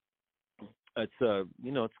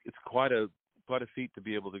it's quite a feat to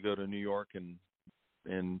be able to go to New York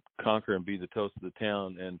and conquer and be the toast of the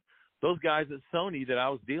town. And those guys at Sony that I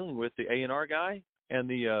was dealing with, the A&R guy and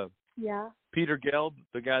the Peter Gelb,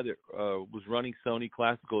 the guy that was running Sony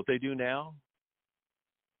Classical, what they do now?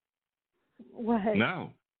 What?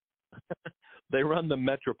 No. They run the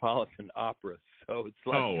Metropolitan Opera, so it's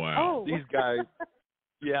like, oh wow, these guys.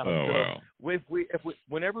 Yeah. Oh so wow.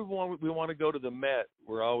 Whenever we want to go to the Met,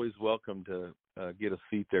 we're always welcome to get a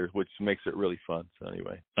seat there, which makes it really fun. So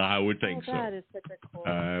anyway, I would think so. That is such a cool.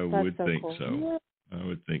 I would think so. I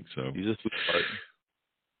would think so. You just start.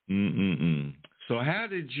 So how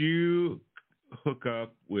did you hook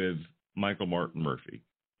up with Michael Martin Murphey?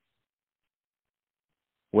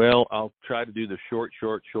 Well, I'll try to do the short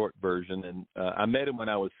version. And I met him when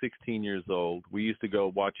I was 16 years old. We used to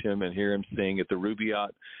go watch him and hear him sing at the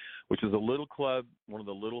Rubaiyat, which is a little club, one of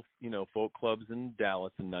the little, folk clubs in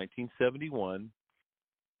Dallas in 1971.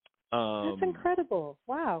 That's incredible.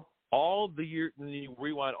 Wow. All the years, and then you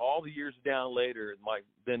rewind all the years down later,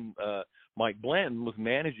 Mike Blanton was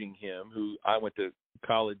managing him, who I went to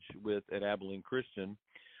college with at Abilene Christian,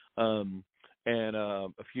 and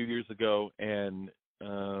a few years ago, and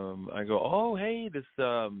I go, oh, hey, this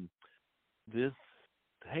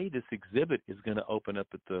exhibit is going to open up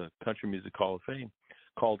at the Country Music Hall of Fame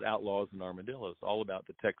called Outlaws and Armadillos, all about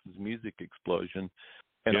the Texas music explosion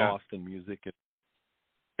and Austin music. And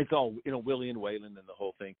it's all, Willie and Waylon and the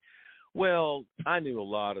whole thing. Well, I knew a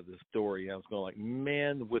lot of the story. I was going like,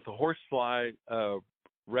 man, with the Horsefly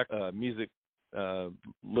music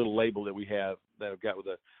little label that we have that I've got with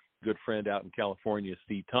a good friend out in California,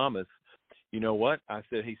 Steve Thomas, you know what? I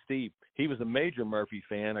said, hey, Steve, he was a major Murphy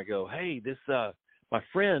fan. I go, hey, this my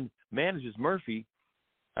friend manages Murphy.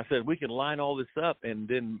 I said, we can line all this up. And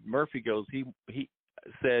then Murphy goes, he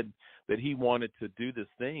said that he wanted to do this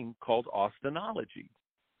thing called Austinology,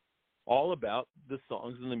 all about the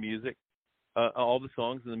songs and the music, all the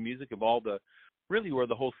songs and the music of all the, really where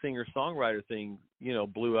the whole singer-songwriter thing,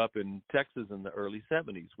 blew up in Texas in the early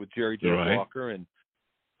 70s with Jerry Joe Walker and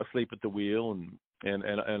Asleep at the Wheel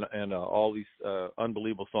and all these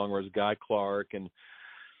unbelievable songwriters, Guy Clark, and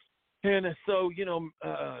so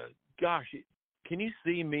gosh, can you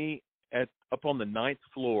see me up on the 9th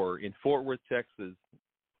floor in Fort Worth, Texas,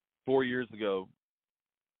 4 years ago,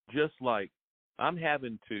 just like I'm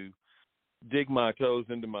having to dig my toes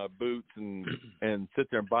into my boots and sit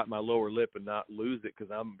there and bite my lower lip and not lose it,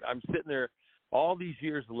 because I'm sitting there all these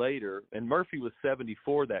years later, and Murphy was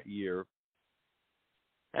 74 that year,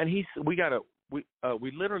 and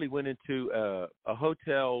we literally went into a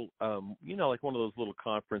hotel, like one of those little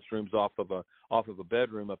conference rooms off of a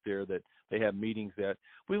bedroom up there that they have meetings at.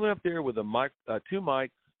 We went up there with a mic, 2 mics,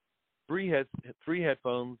 3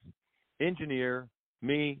 headphones, engineer,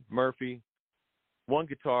 me, Murphy, 1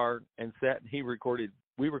 guitar, and sat. And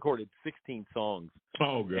we recorded 16 songs.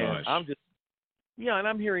 Oh gosh! And and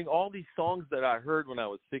I'm hearing all these songs that I heard when I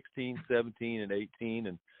was 16, 17, and 18,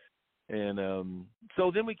 and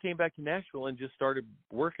so then we came back to Nashville and just started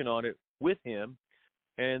working on it with him.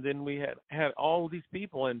 And then we had all of these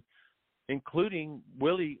people, and including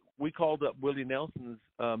Willie. We called up Willie Nelson's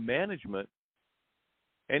management,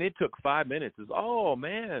 and it took 5 minutes. It's, oh,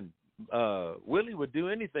 man, Willie would do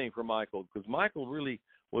anything for Michael, because Michael really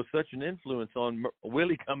was such an influence on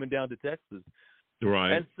Willie coming down to Texas.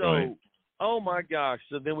 Right. And so, oh, my gosh.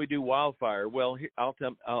 So then we do Wildfire. Well, I'll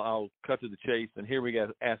cut to the chase, and here we got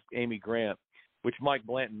to ask Amy Grant, which Mike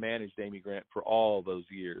Blanton managed Amy Grant for all those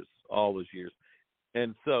years.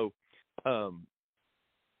 And so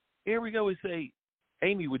here we go. We say,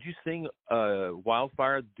 Amy, would you sing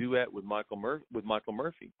Wildfire duet with Michael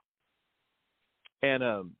Murphy?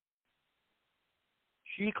 And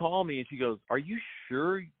she called me and she goes, are you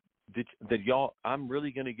sure I'm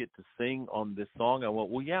really going to get to sing on this song? I went,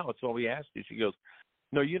 well, yeah, that's all we asked you. She goes,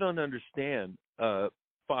 no, you don't understand.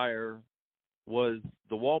 Fire was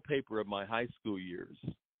the wallpaper of my high school years.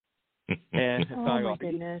 And oh, I go, my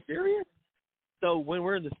goodness. are you serious? So when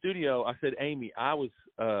we're in the studio, I said, Amy, I was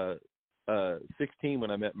 16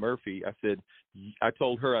 when I met Murphy. I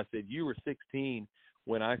told her, I said, you were 16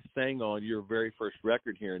 when I sang on your very first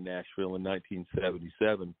record here in Nashville in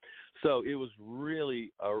 1977. So it was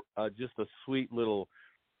really just a sweet little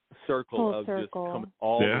circle of just coming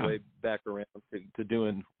all the way back around to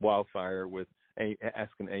doing Wildfire with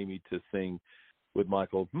asking Amy to sing with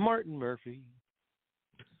Michael Martin Murphy.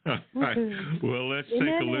 All right. Well, let's take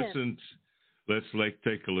a listen. Let's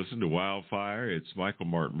take a listen to Wildfire. It's Michael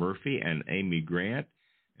Martin Murphy and Amy Grant,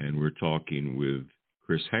 and we're talking with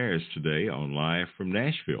Chris Harris today on Live from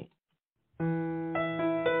Nashville.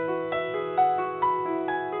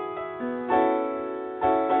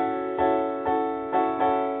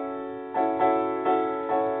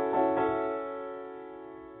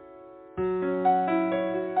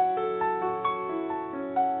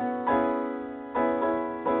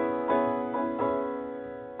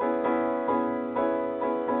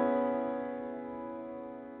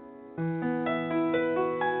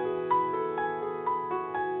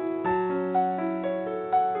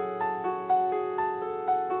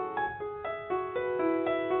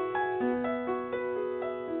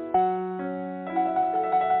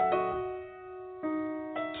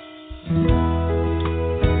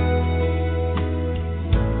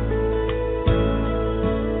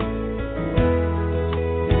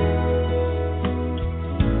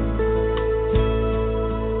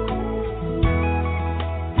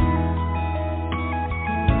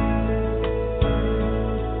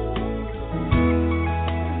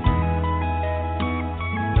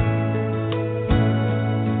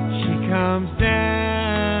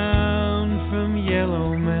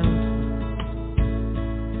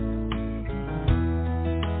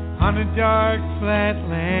 Dark flat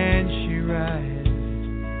land she rides,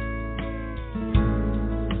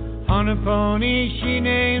 on a pony she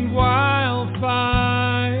named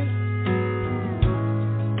Wildfire,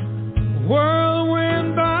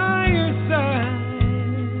 whirlwind by her side,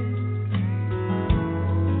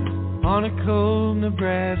 on a cold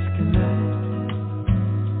Nebraska night.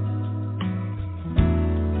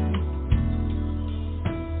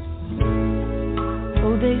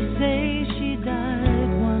 Oh, they say she died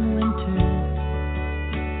when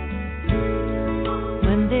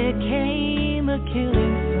there came a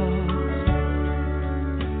killing frost,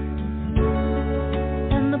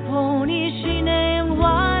 and the pony she named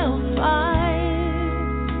Wildfire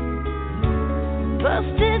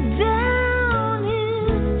busted down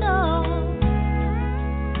his nose.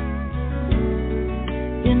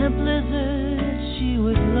 In a blizzard she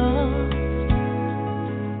was lost.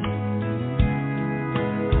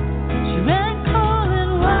 She ran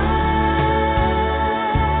calling wild.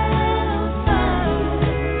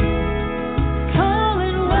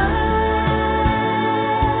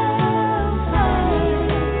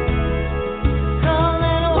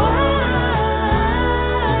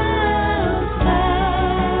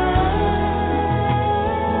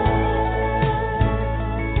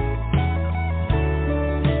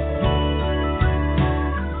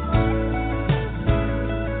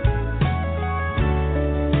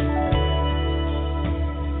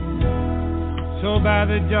 By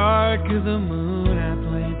the dark of the moon I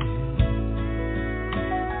played,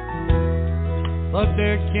 but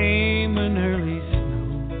there came an early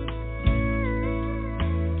snow.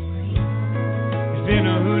 There's been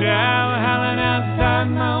a hoot owl howling outside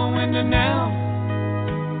my window now,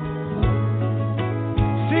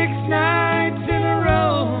 6 nights in a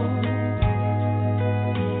row.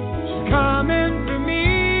 She's coming for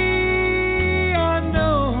me, I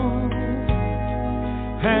know,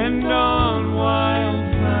 and on Wildfire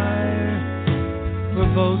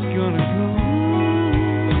we're both gonna go.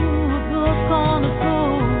 We're both gonna go.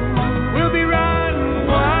 We'll be riding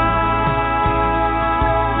Wildfire.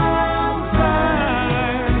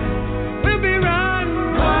 We'll be riding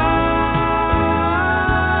Wildfire.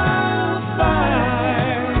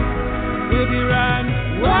 We'll be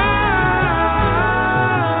riding Wildfire.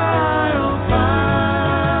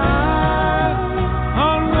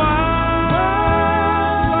 On Wildfire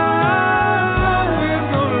we're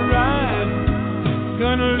gonna ride,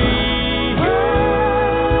 gonna leave.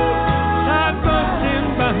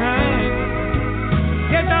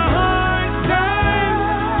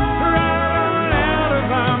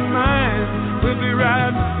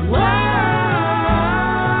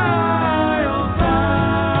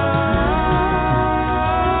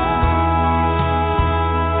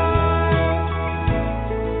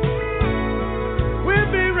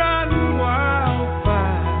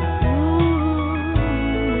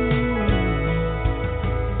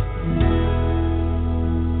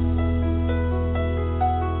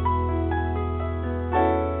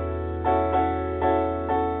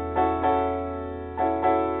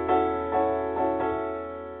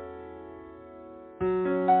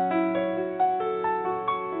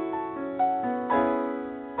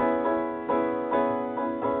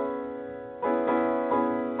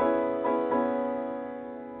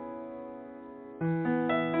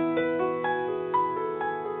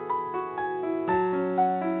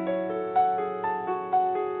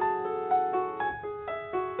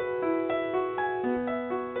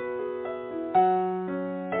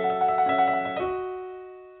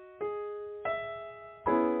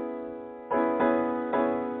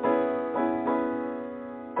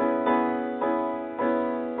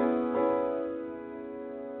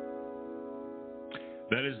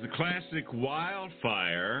 That is the classic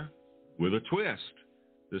Wildfire with a twist.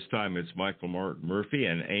 This time it's Michael Martin Murphey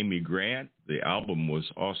and Amy Grant. The album was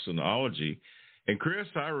Austinology. And Chris,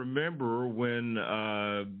 I remember when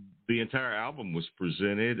the entire album was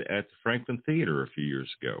presented at the Franklin Theater a few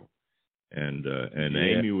years ago. And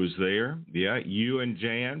Amy was there. Yeah, you and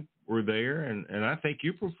Jan were there, and I think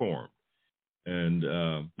you performed. And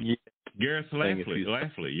Gareth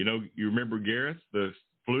Lafley, you remember Gareth, the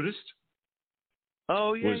flutist?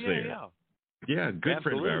 Oh, yeah, was there. Yeah, good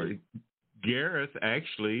Absolutely. friend of ours. Gareth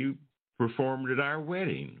actually performed at our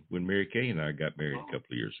wedding when Mary Kaye and I got married a couple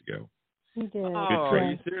of years ago. He did. Oh,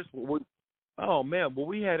 are you serious? Oh, man. Well,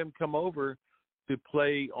 we had him come over to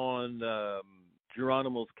play on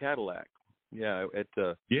Geronimo's Cadillac. Yeah, at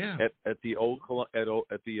the old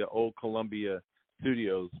Columbia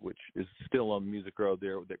Studios, which is still on Music Road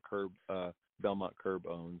there that Belmont Curb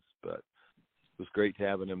owns. But it was great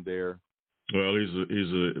having him there. Well,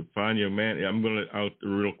 he's a fine young man. I'm going to out a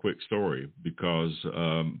real quick story because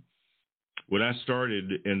when I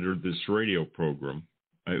started into this radio program,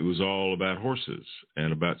 it was all about horses.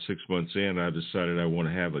 And about 6 months in, I decided I want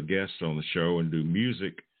to have a guest on the show and do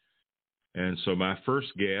music. And so my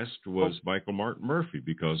first guest was Michael Martin Murphey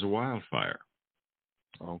because of Wildfire.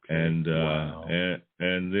 Okay. And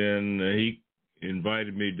and then he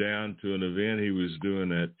invited me down to an event he was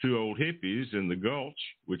doing at Two Old Hippies in the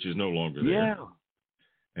Gulch, which is no longer there. Yeah.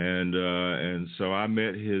 And so I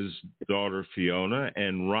met his daughter Fiona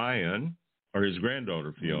and Ryan, or his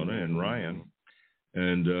granddaughter Fiona and Ryan.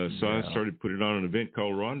 And so I started putting on an event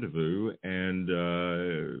called Rendezvous and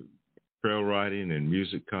trail riding and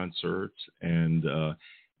music concerts. And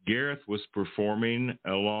Gareth was performing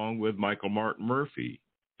along with Michael Martin Murphey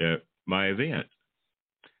at my event.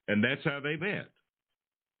 And that's how they met.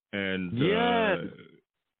 And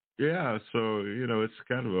so it's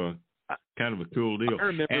kind of a cool deal.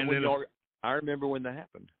 I remember when that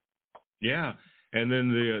happened. Yeah, and then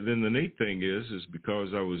the neat thing is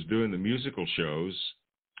because I was doing the musical shows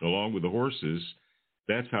along with the horses.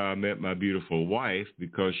 That's how I met my beautiful wife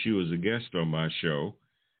because she was a guest on my show.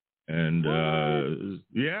 And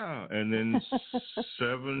and then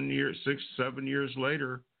 7 years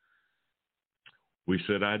later, we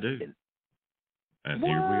said I do. And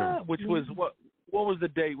here we are. Which was what was the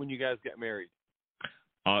date when you guys got married?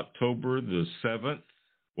 October the 7th.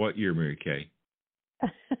 What year, Mary Kaye?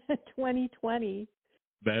 2020.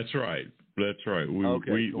 That's right.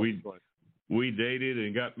 We dated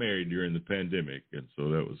and got married during the pandemic, and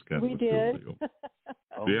so that was kind of a cool deal.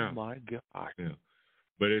 Oh my God! Yeah,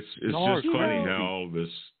 but it's just funny how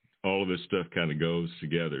all of this stuff kind of goes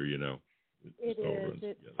together, It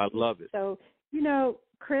is. I love it. So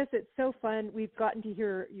Chris, it's so fun. We've gotten to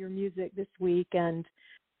hear your music this week, and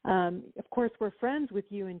of course, we're friends with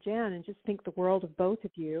you and Jan, and just think the world of both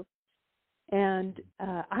of you. And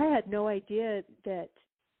I had no idea that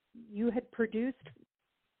you had produced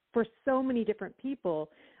for so many different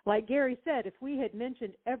people. Like Gary said, if we had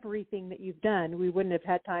mentioned everything that you've done, we wouldn't have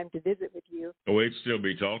had time to visit with you. Oh, we'd still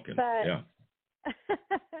be talking.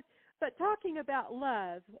 But talking about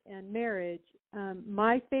love and marriage,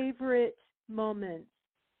 my favorite moments,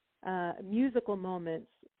 musical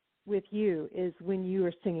moments with you is when you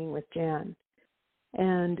are singing with Jan.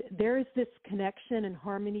 And there is this connection and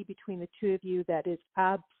harmony between the two of you that is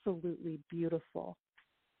absolutely beautiful.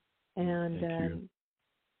 And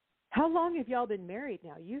how long have y'all been married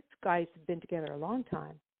now? You guys have been together a long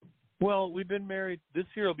time. Well, we've been married.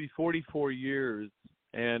 This year will be 44 years.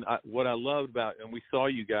 And what I loved about, and we saw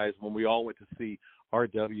you guys when we all went to see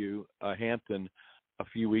R.W. Hampton a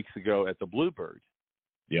few weeks ago at the Bluebird.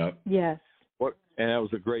 Yep. Yes. And that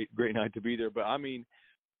was a great night to be there. But I mean,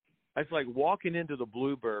 it's like walking into the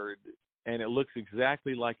Bluebird, and it looks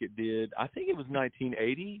exactly like it did. I think it was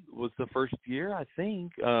 1980 was the first year. I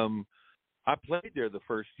think I played there the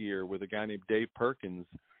first year with a guy named Dave Perkins.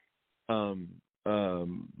 Back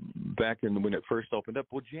when it first opened up.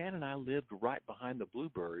 Well, Jan and I lived right behind the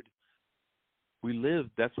Bluebird.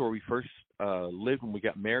 That's where we first lived when we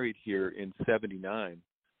got married here in 79.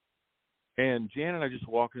 And Jan and I just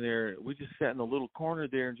walked in there. We just sat in the little corner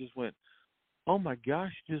there and just went, oh my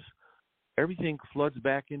gosh, just everything floods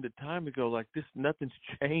back into time ago. Like this, nothing's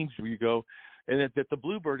changed. You go, and that the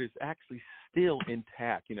Bluebird is actually still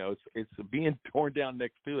intact. It's being torn down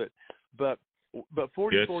next to it. But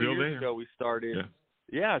 44 years ago we started.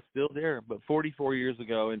 Yeah, it's still there. But 44 years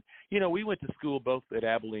ago, and we went to school both at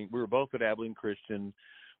Abilene. We were both at Abilene Christian.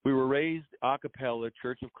 We were raised a cappella,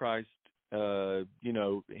 Church of Christ.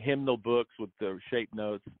 Hymnal books with the shape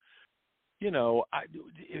notes.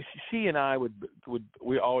 She and I would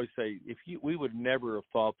we always say we would never have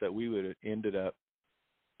thought that we would have ended up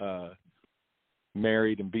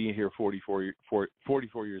married and being here 44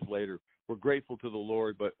 years later. We're grateful to the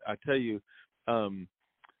Lord, but I tell you,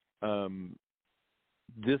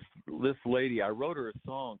 this lady, I wrote her a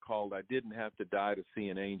song called "I Didn't Have to Die to See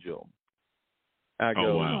an Angel." I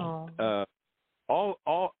go, wow.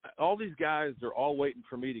 All these guys are all waiting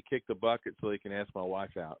for me to kick the bucket so they can ask my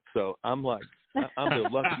wife out. So I'm like, I'm the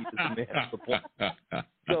luckiest man.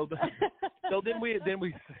 So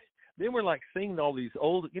then we're like singing all these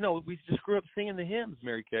old, we just grew up singing the hymns,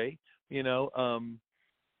 Mary Kaye,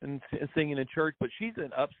 and singing in church. But she's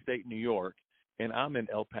in upstate New York, and I'm in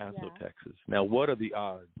El Paso, Texas. Now, what are the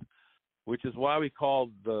odds? Which is why we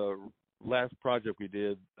called the last project we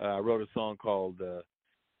did. I wrote a song called "The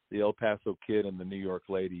El Paso Kid and the New York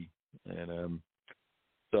Lady," and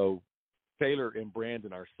so Taylor and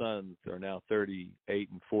Brandon, our sons, are now 38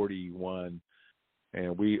 and 41.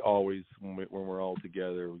 And we always, when we're all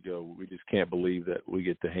together, we just can't believe that we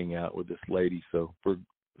get to hang out with this lady. So we're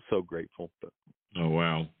so grateful. But. Oh,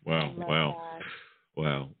 wow.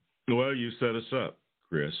 Well, you set us up,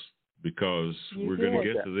 Chris, because we're going to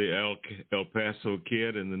get to the El Paso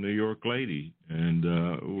Kid and the New York Lady, and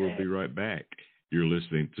we'll be right back. You're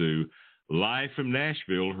listening to Live from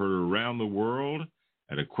Nashville, heard around the world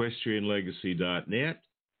at equestrianlegacy.net,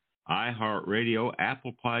 iHeart Radio,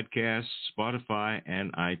 Apple Podcasts, Spotify,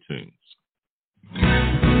 and iTunes.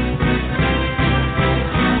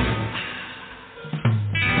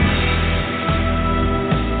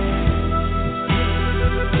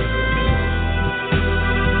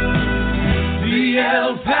 The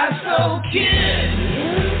El Paso Kid,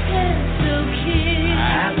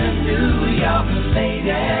 I'm a New York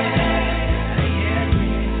lady.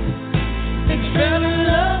 They fell in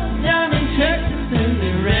love down in Texas and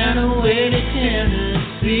they ran away to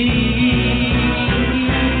Tennessee.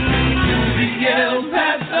 The El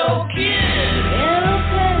Paso Kid,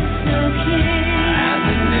 I'm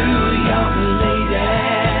a New York lady.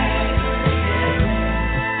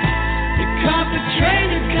 They caught the train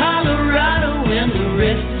to Colorado and the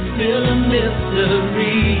rest is still a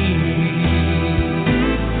mystery.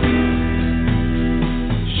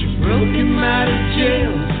 She broke him out of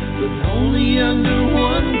jail, but only under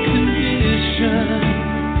one condition.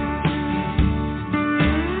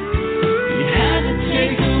 He had to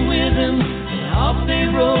take her with him, and off they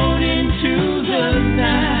rode into the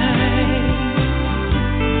night.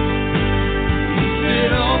 He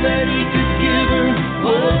said all that he could give her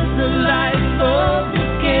was the life of a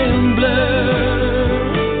gambler.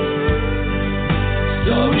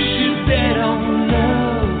 So she bet on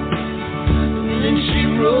love, and then she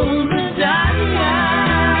rolled the dice.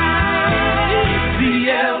 The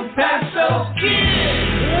El Paso Kid,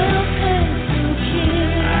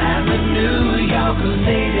 I'm a New York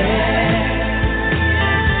lady.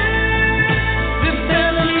 They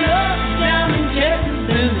fell in love down in Texas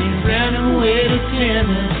and they ran away to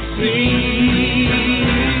Tennessee.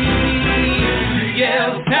 The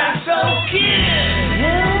El Paso Kid,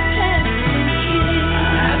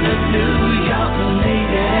 I'm a New York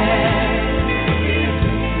lady.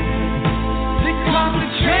 They caught the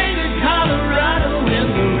train to Colorado and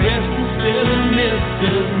the rest is still a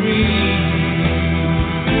mystery.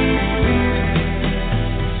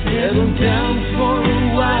 Settled down for a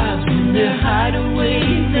while from their hideaway,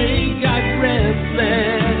 they got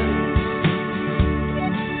restless.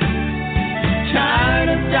 Tired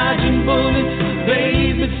of dodging bullets,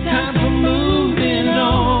 babe, it's time for moving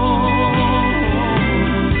on.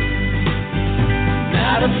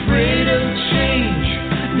 Not afraid of change,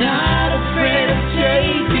 not afraid of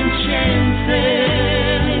taking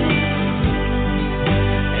chances.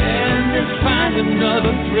 And they find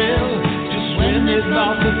another thrill just when they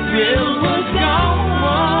thought the thrill was gone.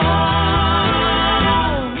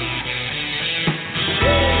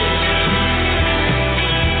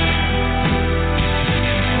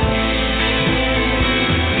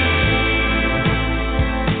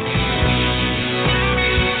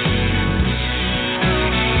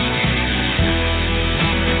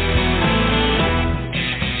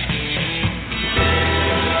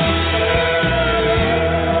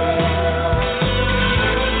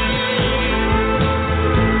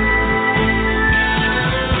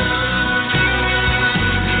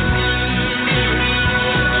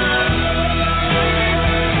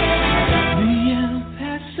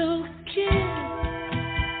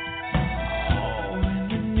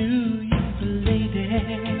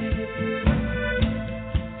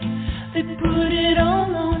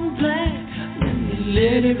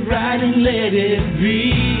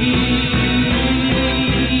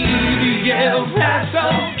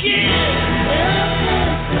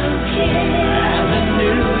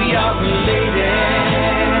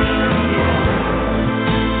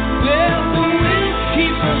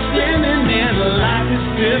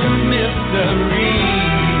 still a mystery.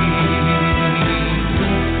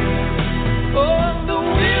 Oh, the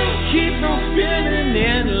wheel keeps on spinning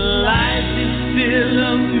and life is still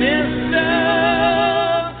a mystery.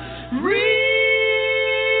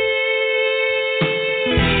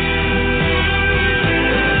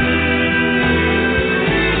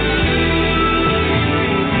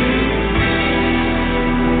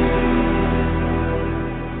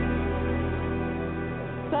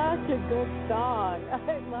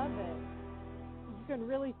 You can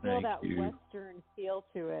really feel that Western feel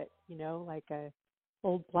to it, you know, like a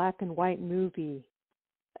old black and white movie.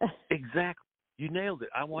 Exactly, you nailed it.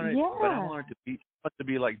 I wanted to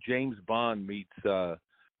be like James Bond meets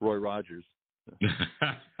Roy Rogers.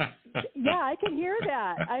 Yeah, I can hear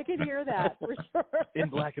that for sure. In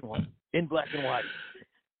black and white. That's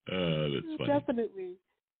funny. Definitely.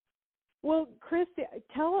 Well, Chris,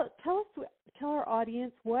 tell our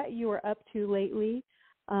audience what you are up to lately.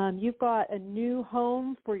 You've got a new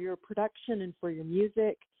home for your production and for your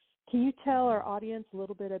music. Can you tell our audience a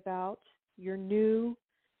little bit about your new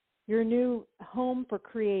home for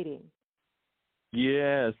creating?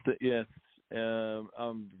 Yes.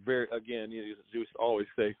 I'm very, again, you just always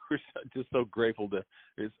say, we're just so grateful to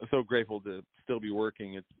still be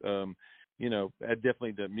working. It's,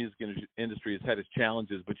 definitely the music industry has had its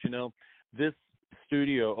challenges, but this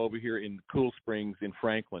studio over here in Cool Springs in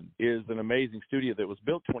Franklin is an amazing studio that was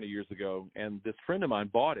built 20 years ago, and this friend of mine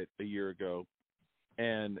bought it a year ago,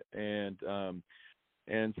 and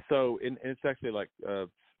so it's actually like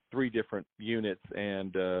 3 different units,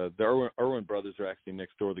 and the Irwin brothers are actually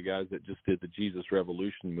next door, the guys that just did the Jesus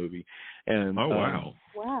Revolution movie, and wow.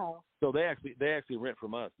 So they actually rent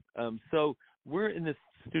from us. So we're in this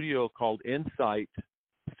studio called Insight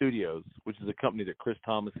Studios, which is a company that Chris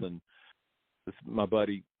Thomason, this is my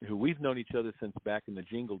buddy, who we've known each other since back in the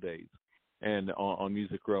Jingle days and on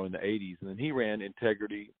Music Row in the 80s. And then he ran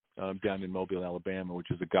Integrity down in Mobile, Alabama,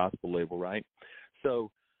 which is a gospel label, right?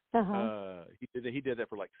 So he did that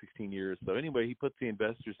for like 16 years. So anyway, he put the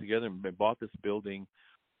investors together and bought this building.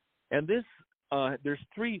 And this there's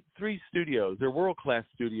three studios. They're world-class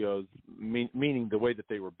studios, meaning the way that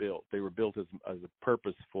they were built. They were built as a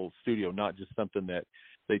purposeful studio, not just something that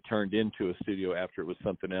they turned into a studio after it was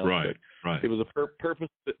something else. Right. It was a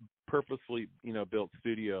purposefully, built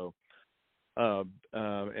studio.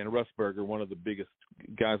 And Russ Berger, one of the biggest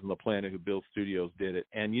guys on the planet who builds studios, did it.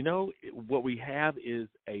 And what we have is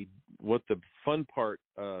what the fun part.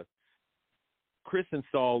 Chris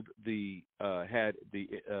installed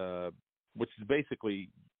which is basically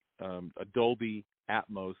a Dolby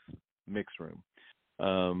Atmos mix room.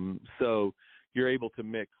 So you're able to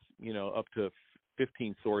mix, up to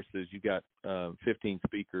 15 sources. You got 15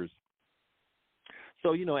 speakers.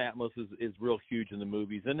 So, Atmos is real huge in the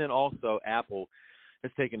movies. And then also Apple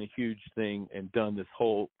has taken a huge thing and done this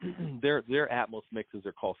whole, their Atmos mixes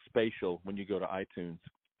are called spatial when you go to iTunes.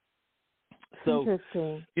 So,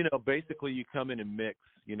 basically you come in and mix,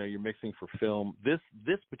 you're mixing for film. This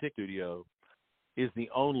particular studio is the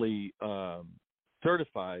only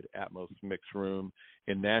certified Atmos mix room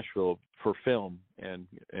in Nashville for film and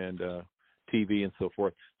TV and so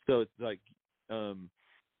forth. So it's like,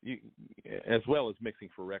 as well as mixing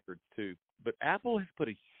for records too. But Apple has put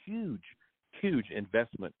a huge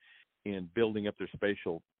investment in building up their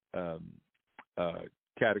spatial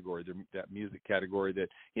category, that music category that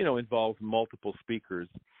involves multiple speakers,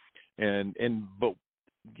 but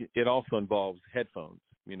it also involves headphones.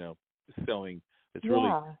 Selling. It's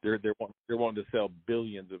really they're wanting to sell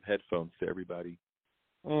billions of headphones to everybody.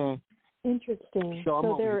 Interesting.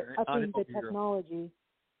 So they're upping the technology.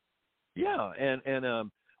 Yeah,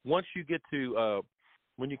 and once you get to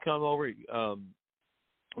when you come over,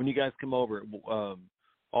 when you guys come over,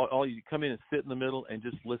 all you come in and sit in the middle and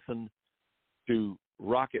just listen to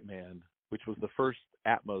Rocket Man, which was the first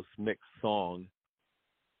Atmos mix song.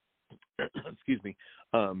 Excuse me.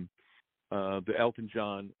 The Elton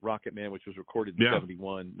John Rocket Man, which was recorded in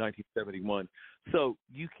 1971. So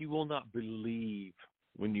you will not believe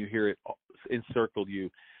when you hear it encircle you.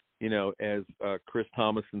 As Chris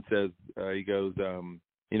Thomason says, he goes,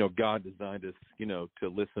 God designed us, to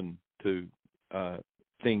listen to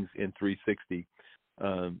things in 360.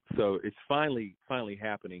 So it's finally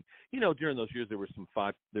happening. During those years there were some 7.1,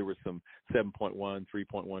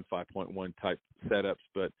 3.1, 5.1 type setups,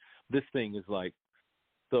 but this thing is like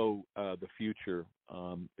the future.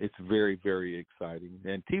 It's very, very exciting.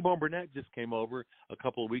 And T-Bone Burnett just came over a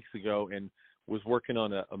couple of weeks ago and was working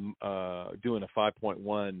on doing a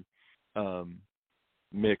 5.1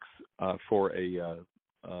 mix for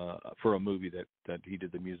a movie that he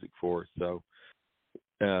did the music for. So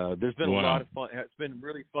There's been a lot of fun. It's been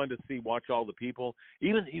really fun to watch all the people,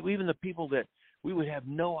 even the people that we would have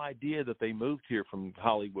no idea that they moved here from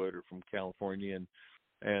Hollywood or from California,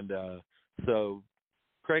 and so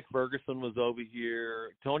Craig Ferguson was over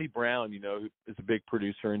here. Tony Brown, who is a big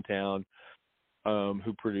producer in town,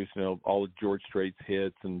 who produced all of George Strait's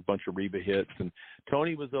hits and a bunch of Reba hits, and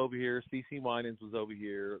Tony was over here. CeCe Winans was over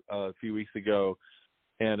here a few weeks ago,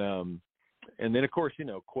 and then of course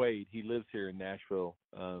Quaid, he lives here in Nashville.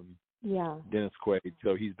 Dennis Quaid,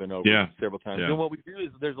 so he's been over several times. And what we do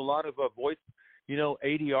is there's a lot of voice.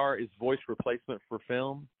 ADR is voice replacement for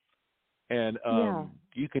film, and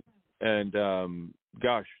you can, and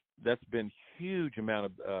gosh, that's been huge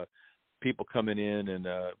amount of people coming in, and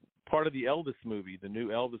part of the Elvis movie, the new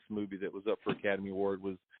Elvis movie that was up for Academy Award,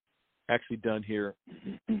 was actually done here.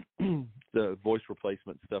 The voice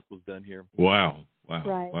replacement stuff was done here. Wow.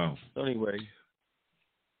 So anyway.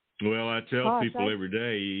 Well, I tell people every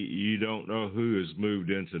day, you don't know who has moved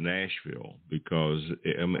into Nashville, because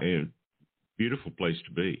beautiful place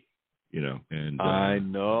to be, And I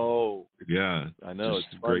know. Yeah, I know. It's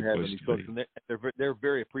a great place to be. And they're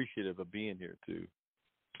very appreciative of being here too.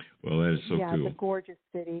 Well, that is so cool. Yeah, it's a gorgeous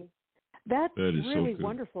city. That's that is really so cool.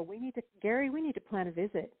 wonderful. We need to plan a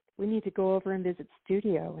visit. We need to go over and visit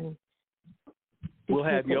studio and we'll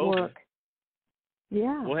have you over. Work.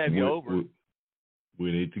 Yeah, we'll have you over.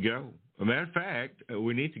 We need to go. As a matter of fact,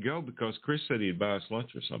 we need to go because Chris said he'd buy us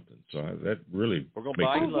lunch or something. So that really makes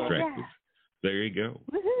it attractive. Yeah. There you go.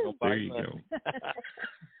 Woo-hoo. There you go.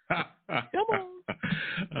 Come on.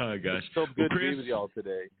 Oh, gosh. So good Chris, to be with y'all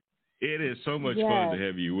today. It is so much fun to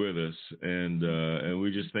have you with us, and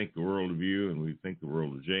we just think the world of you, and we think the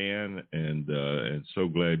world of Jan, and so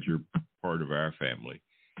glad you're part of our family.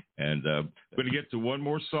 And we're going to get to one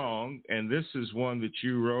more song, and this is one that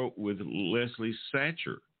you wrote with Leslie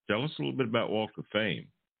Satcher. Tell us a little bit about Walk of Fame.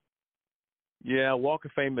 Yeah, Walk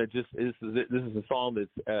of Fame. This is a song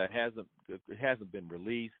that hasn't been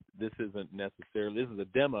released. This isn't necessarily. This is a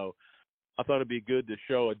demo. I thought it'd be good to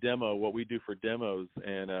show a demo, what we do for demos,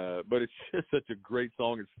 and but it's just such a great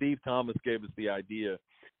song. And Steve Thomas gave us the idea,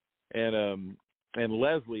 and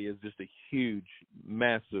Leslie is just a huge,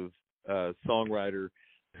 massive songwriter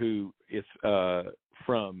who is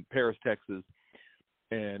from Paris, Texas,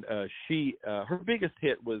 and she her biggest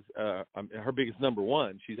hit was her biggest number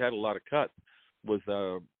one. She's had a lot of cuts. Was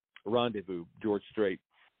Rendezvous, George Strait,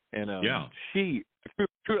 and she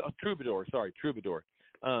Troubadour.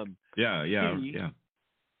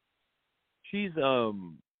 She's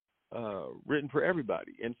written for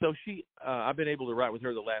everybody, and so I've been able to write with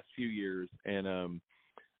her the last few years, and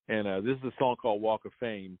this is a song called Walk of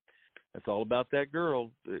Fame. It's all about that girl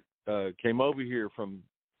that came over here from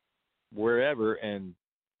wherever and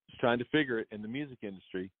is trying to figure it in the music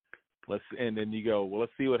industry. And then you go, well,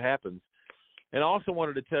 let's see what happens. And I also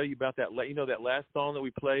wanted to tell you about that. That last song that we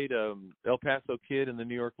played, El Paso Kid and the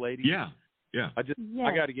New York Lady. Yeah. I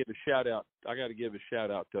got to give a shout out. I got to give a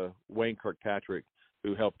shout out to Wayne Kirkpatrick,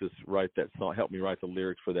 who helped us write that song, helped me write the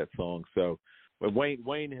lyrics for that song. So, but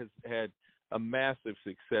Wayne has had a massive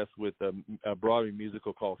success with a Broadway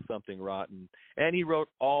musical called Something Rotten, and he wrote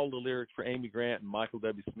all the lyrics for Amy Grant and Michael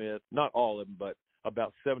W. Smith. Not all of them, but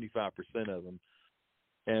about 75% of them.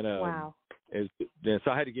 And wow.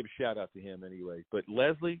 So I had to give a shout out to him anyway. But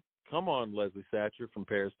Leslie, come on, Leslie Satcher from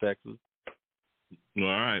Paris, Texas. All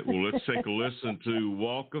right. Well, let's take a listen to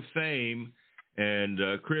Walk of Fame. And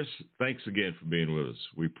Chris, thanks again for being with us.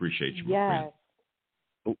 We appreciate you, my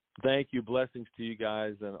friend. Thank you. Blessings to you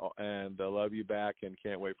guys, and I love you back, and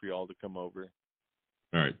can't wait for you all to come over.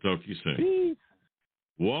 All right. Talk to you soon. Peace.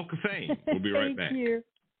 Walk of Fame. We'll be right back. Thank you.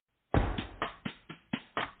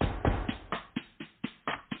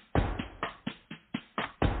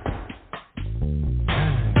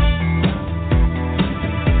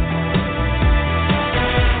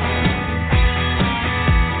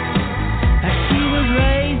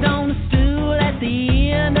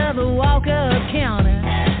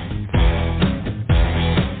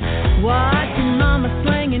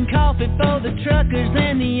 For the truckers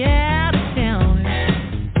and the out-of-towners,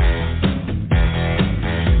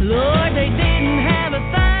 Lord, they didn't have a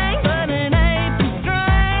thing but an apron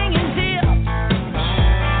string and tips.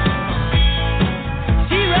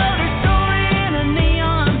 She wrote her story in a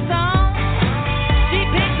neon song. She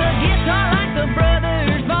picked the guitar like the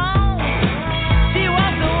brothers Bone. She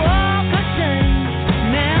walked the walk of shame.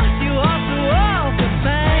 Now she walks the walk of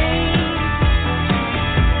fame.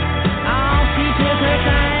 Oh, she took her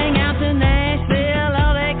thing out to Nashville.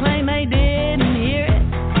 All they claim they did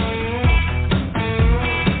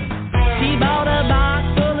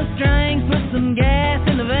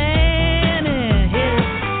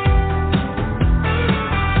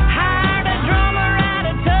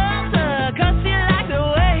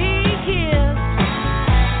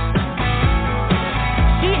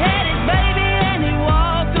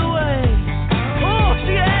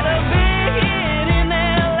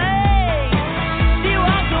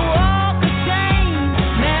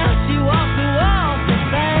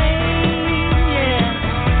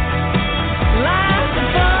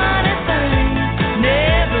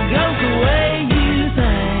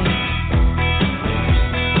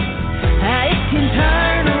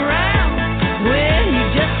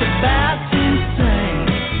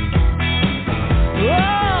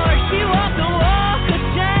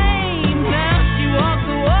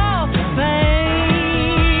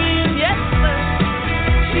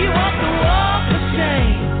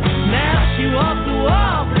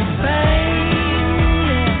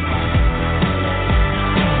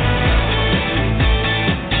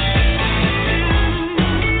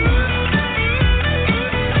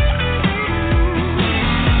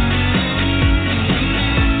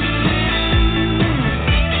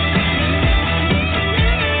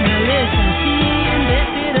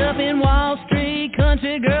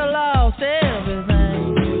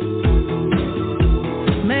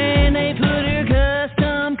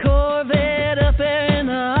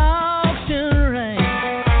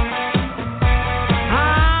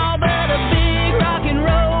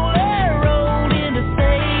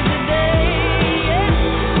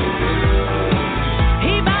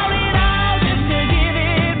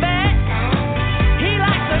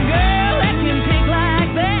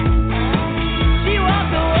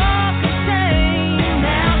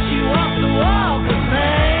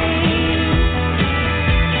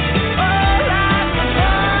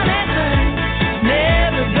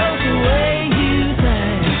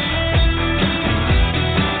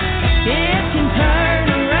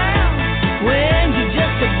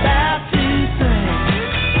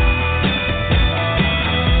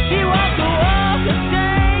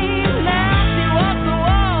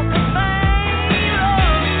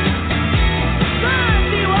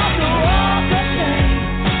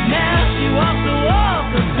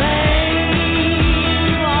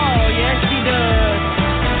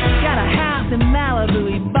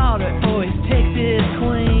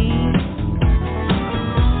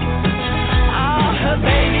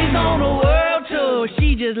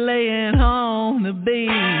wanna be.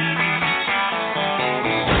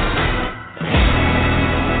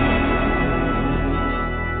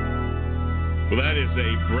 Well, that is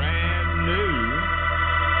a brand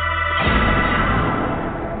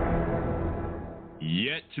new,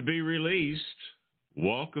 yet to be released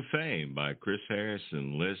Walk of Fame by Chris Harris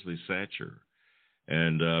and Leslie Satcher.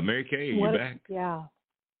 And Mary Kaye, are you back? Yeah.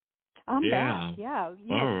 I'm back. Yeah.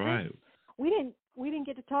 All right. We didn't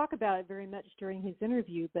get to talk about it very much during his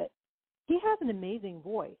interview, but he has an amazing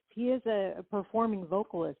voice. He is a performing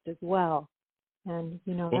vocalist as well. And,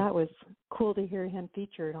 that was cool to hear him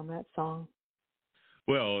featured on that song.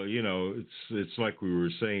 Well, it's like we were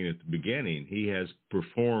saying at the beginning. He has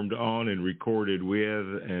performed on and recorded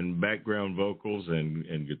with and background vocals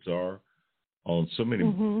and guitar on so many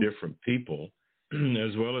different people,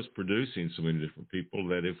 as well as producing so many different people,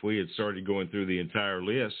 that if we had started going through the entire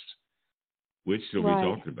list, we'd still be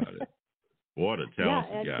talking about it. What a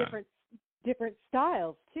talented guy. Different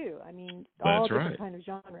styles, too. I mean, all different kind of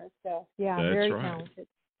genres. So, very talented.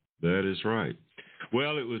 That is right.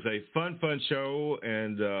 Well, it was a fun show,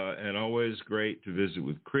 and always great to visit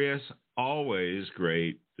with Chris. Always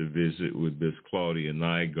great to visit with Miss Claudia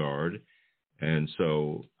Nygaard. And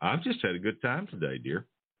so I've just had a good time today, dear.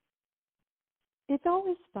 It's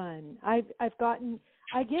always fun. I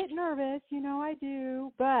get nervous, I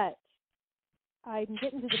do, but I'm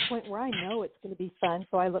getting to the point where I know it's going to be fun,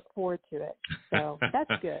 so I look forward to it. So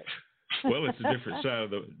that's good. Well, it's a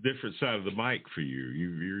different side of the mic for you.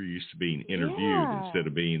 You're used to being interviewed instead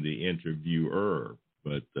of being the interviewer.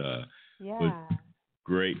 But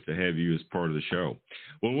great to have you as part of the show.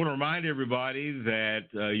 Well, I want to remind everybody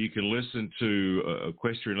that you can listen to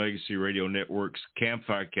Equestrian Legacy Radio Networks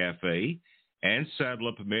Campfire Cafe and Saddle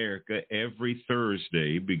Up America every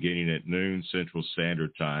Thursday beginning at noon Central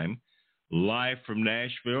Standard Time. Live from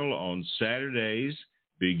Nashville on Saturdays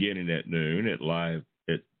beginning at noon at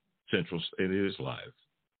Central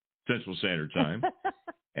Standard Time.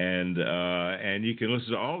 And you can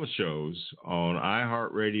listen to all the shows on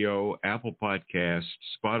iHeart Radio, Apple Podcasts,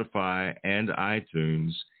 Spotify, and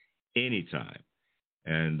iTunes anytime.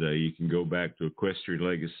 And you can go back to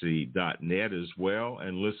equestrianlegacy.net as well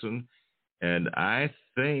and listen. And I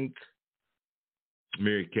think,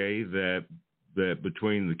 Mary Kaye, that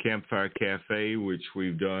between the Campfire Cafe, which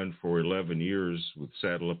we've done for 11 years with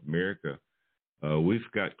Saddle Up America, we've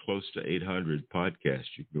got close to 800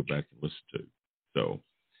 podcasts you can go back and listen to. So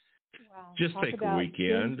just take a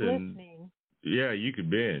weekend and you could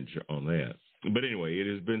binge on that. But anyway, it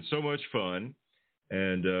has been so much fun,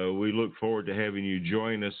 and we look forward to having you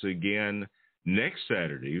join us again next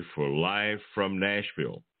Saturday for Live from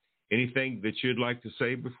Nashville. Anything that you'd like to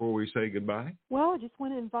say before we say goodbye? Well, I just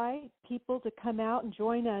want to invite people to come out and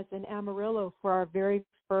join us in Amarillo for our very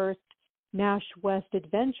first Nash West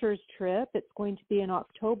Adventures trip. It's going to be in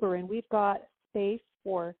October, and we've got space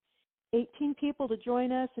for 18 people to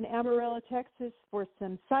join us in Amarillo, Texas for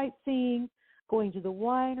some sightseeing, going to the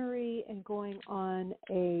winery, and going on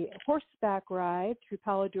a horseback ride through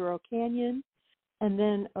Palo Duro Canyon, and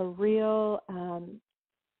then a real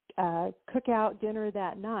cookout dinner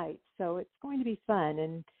that night. So it's going to be fun,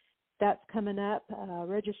 and that's coming up.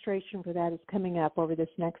 Registration for that is coming up over this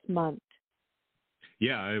next month.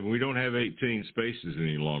 Yeah, we don't have 18 spaces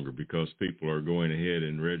any longer because people are going ahead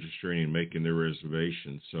and registering and making their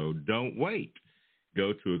reservations. So don't wait.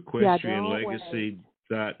 Go to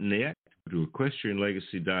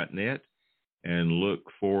equestrianlegacy.net, and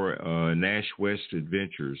look for Nash West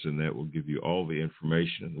Adventures, and that will give you all the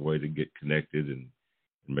information and the way to get connected and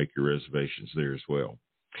make your reservations there as well.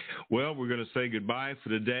 Well, we're going to say goodbye for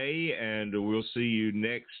today, and we'll see you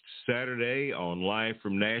next Saturday on Live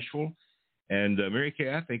from Nashville. And Mary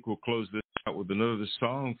Kaye, I think we'll close this out with another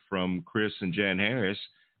song from Chris and Jan Harris.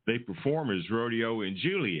 They perform as Rodeo and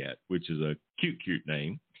Juliet, which is a cute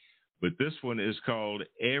name. But this one is called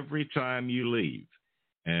Every Time You Leave.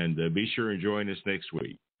 And be sure and join us next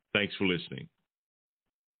week. Thanks for listening.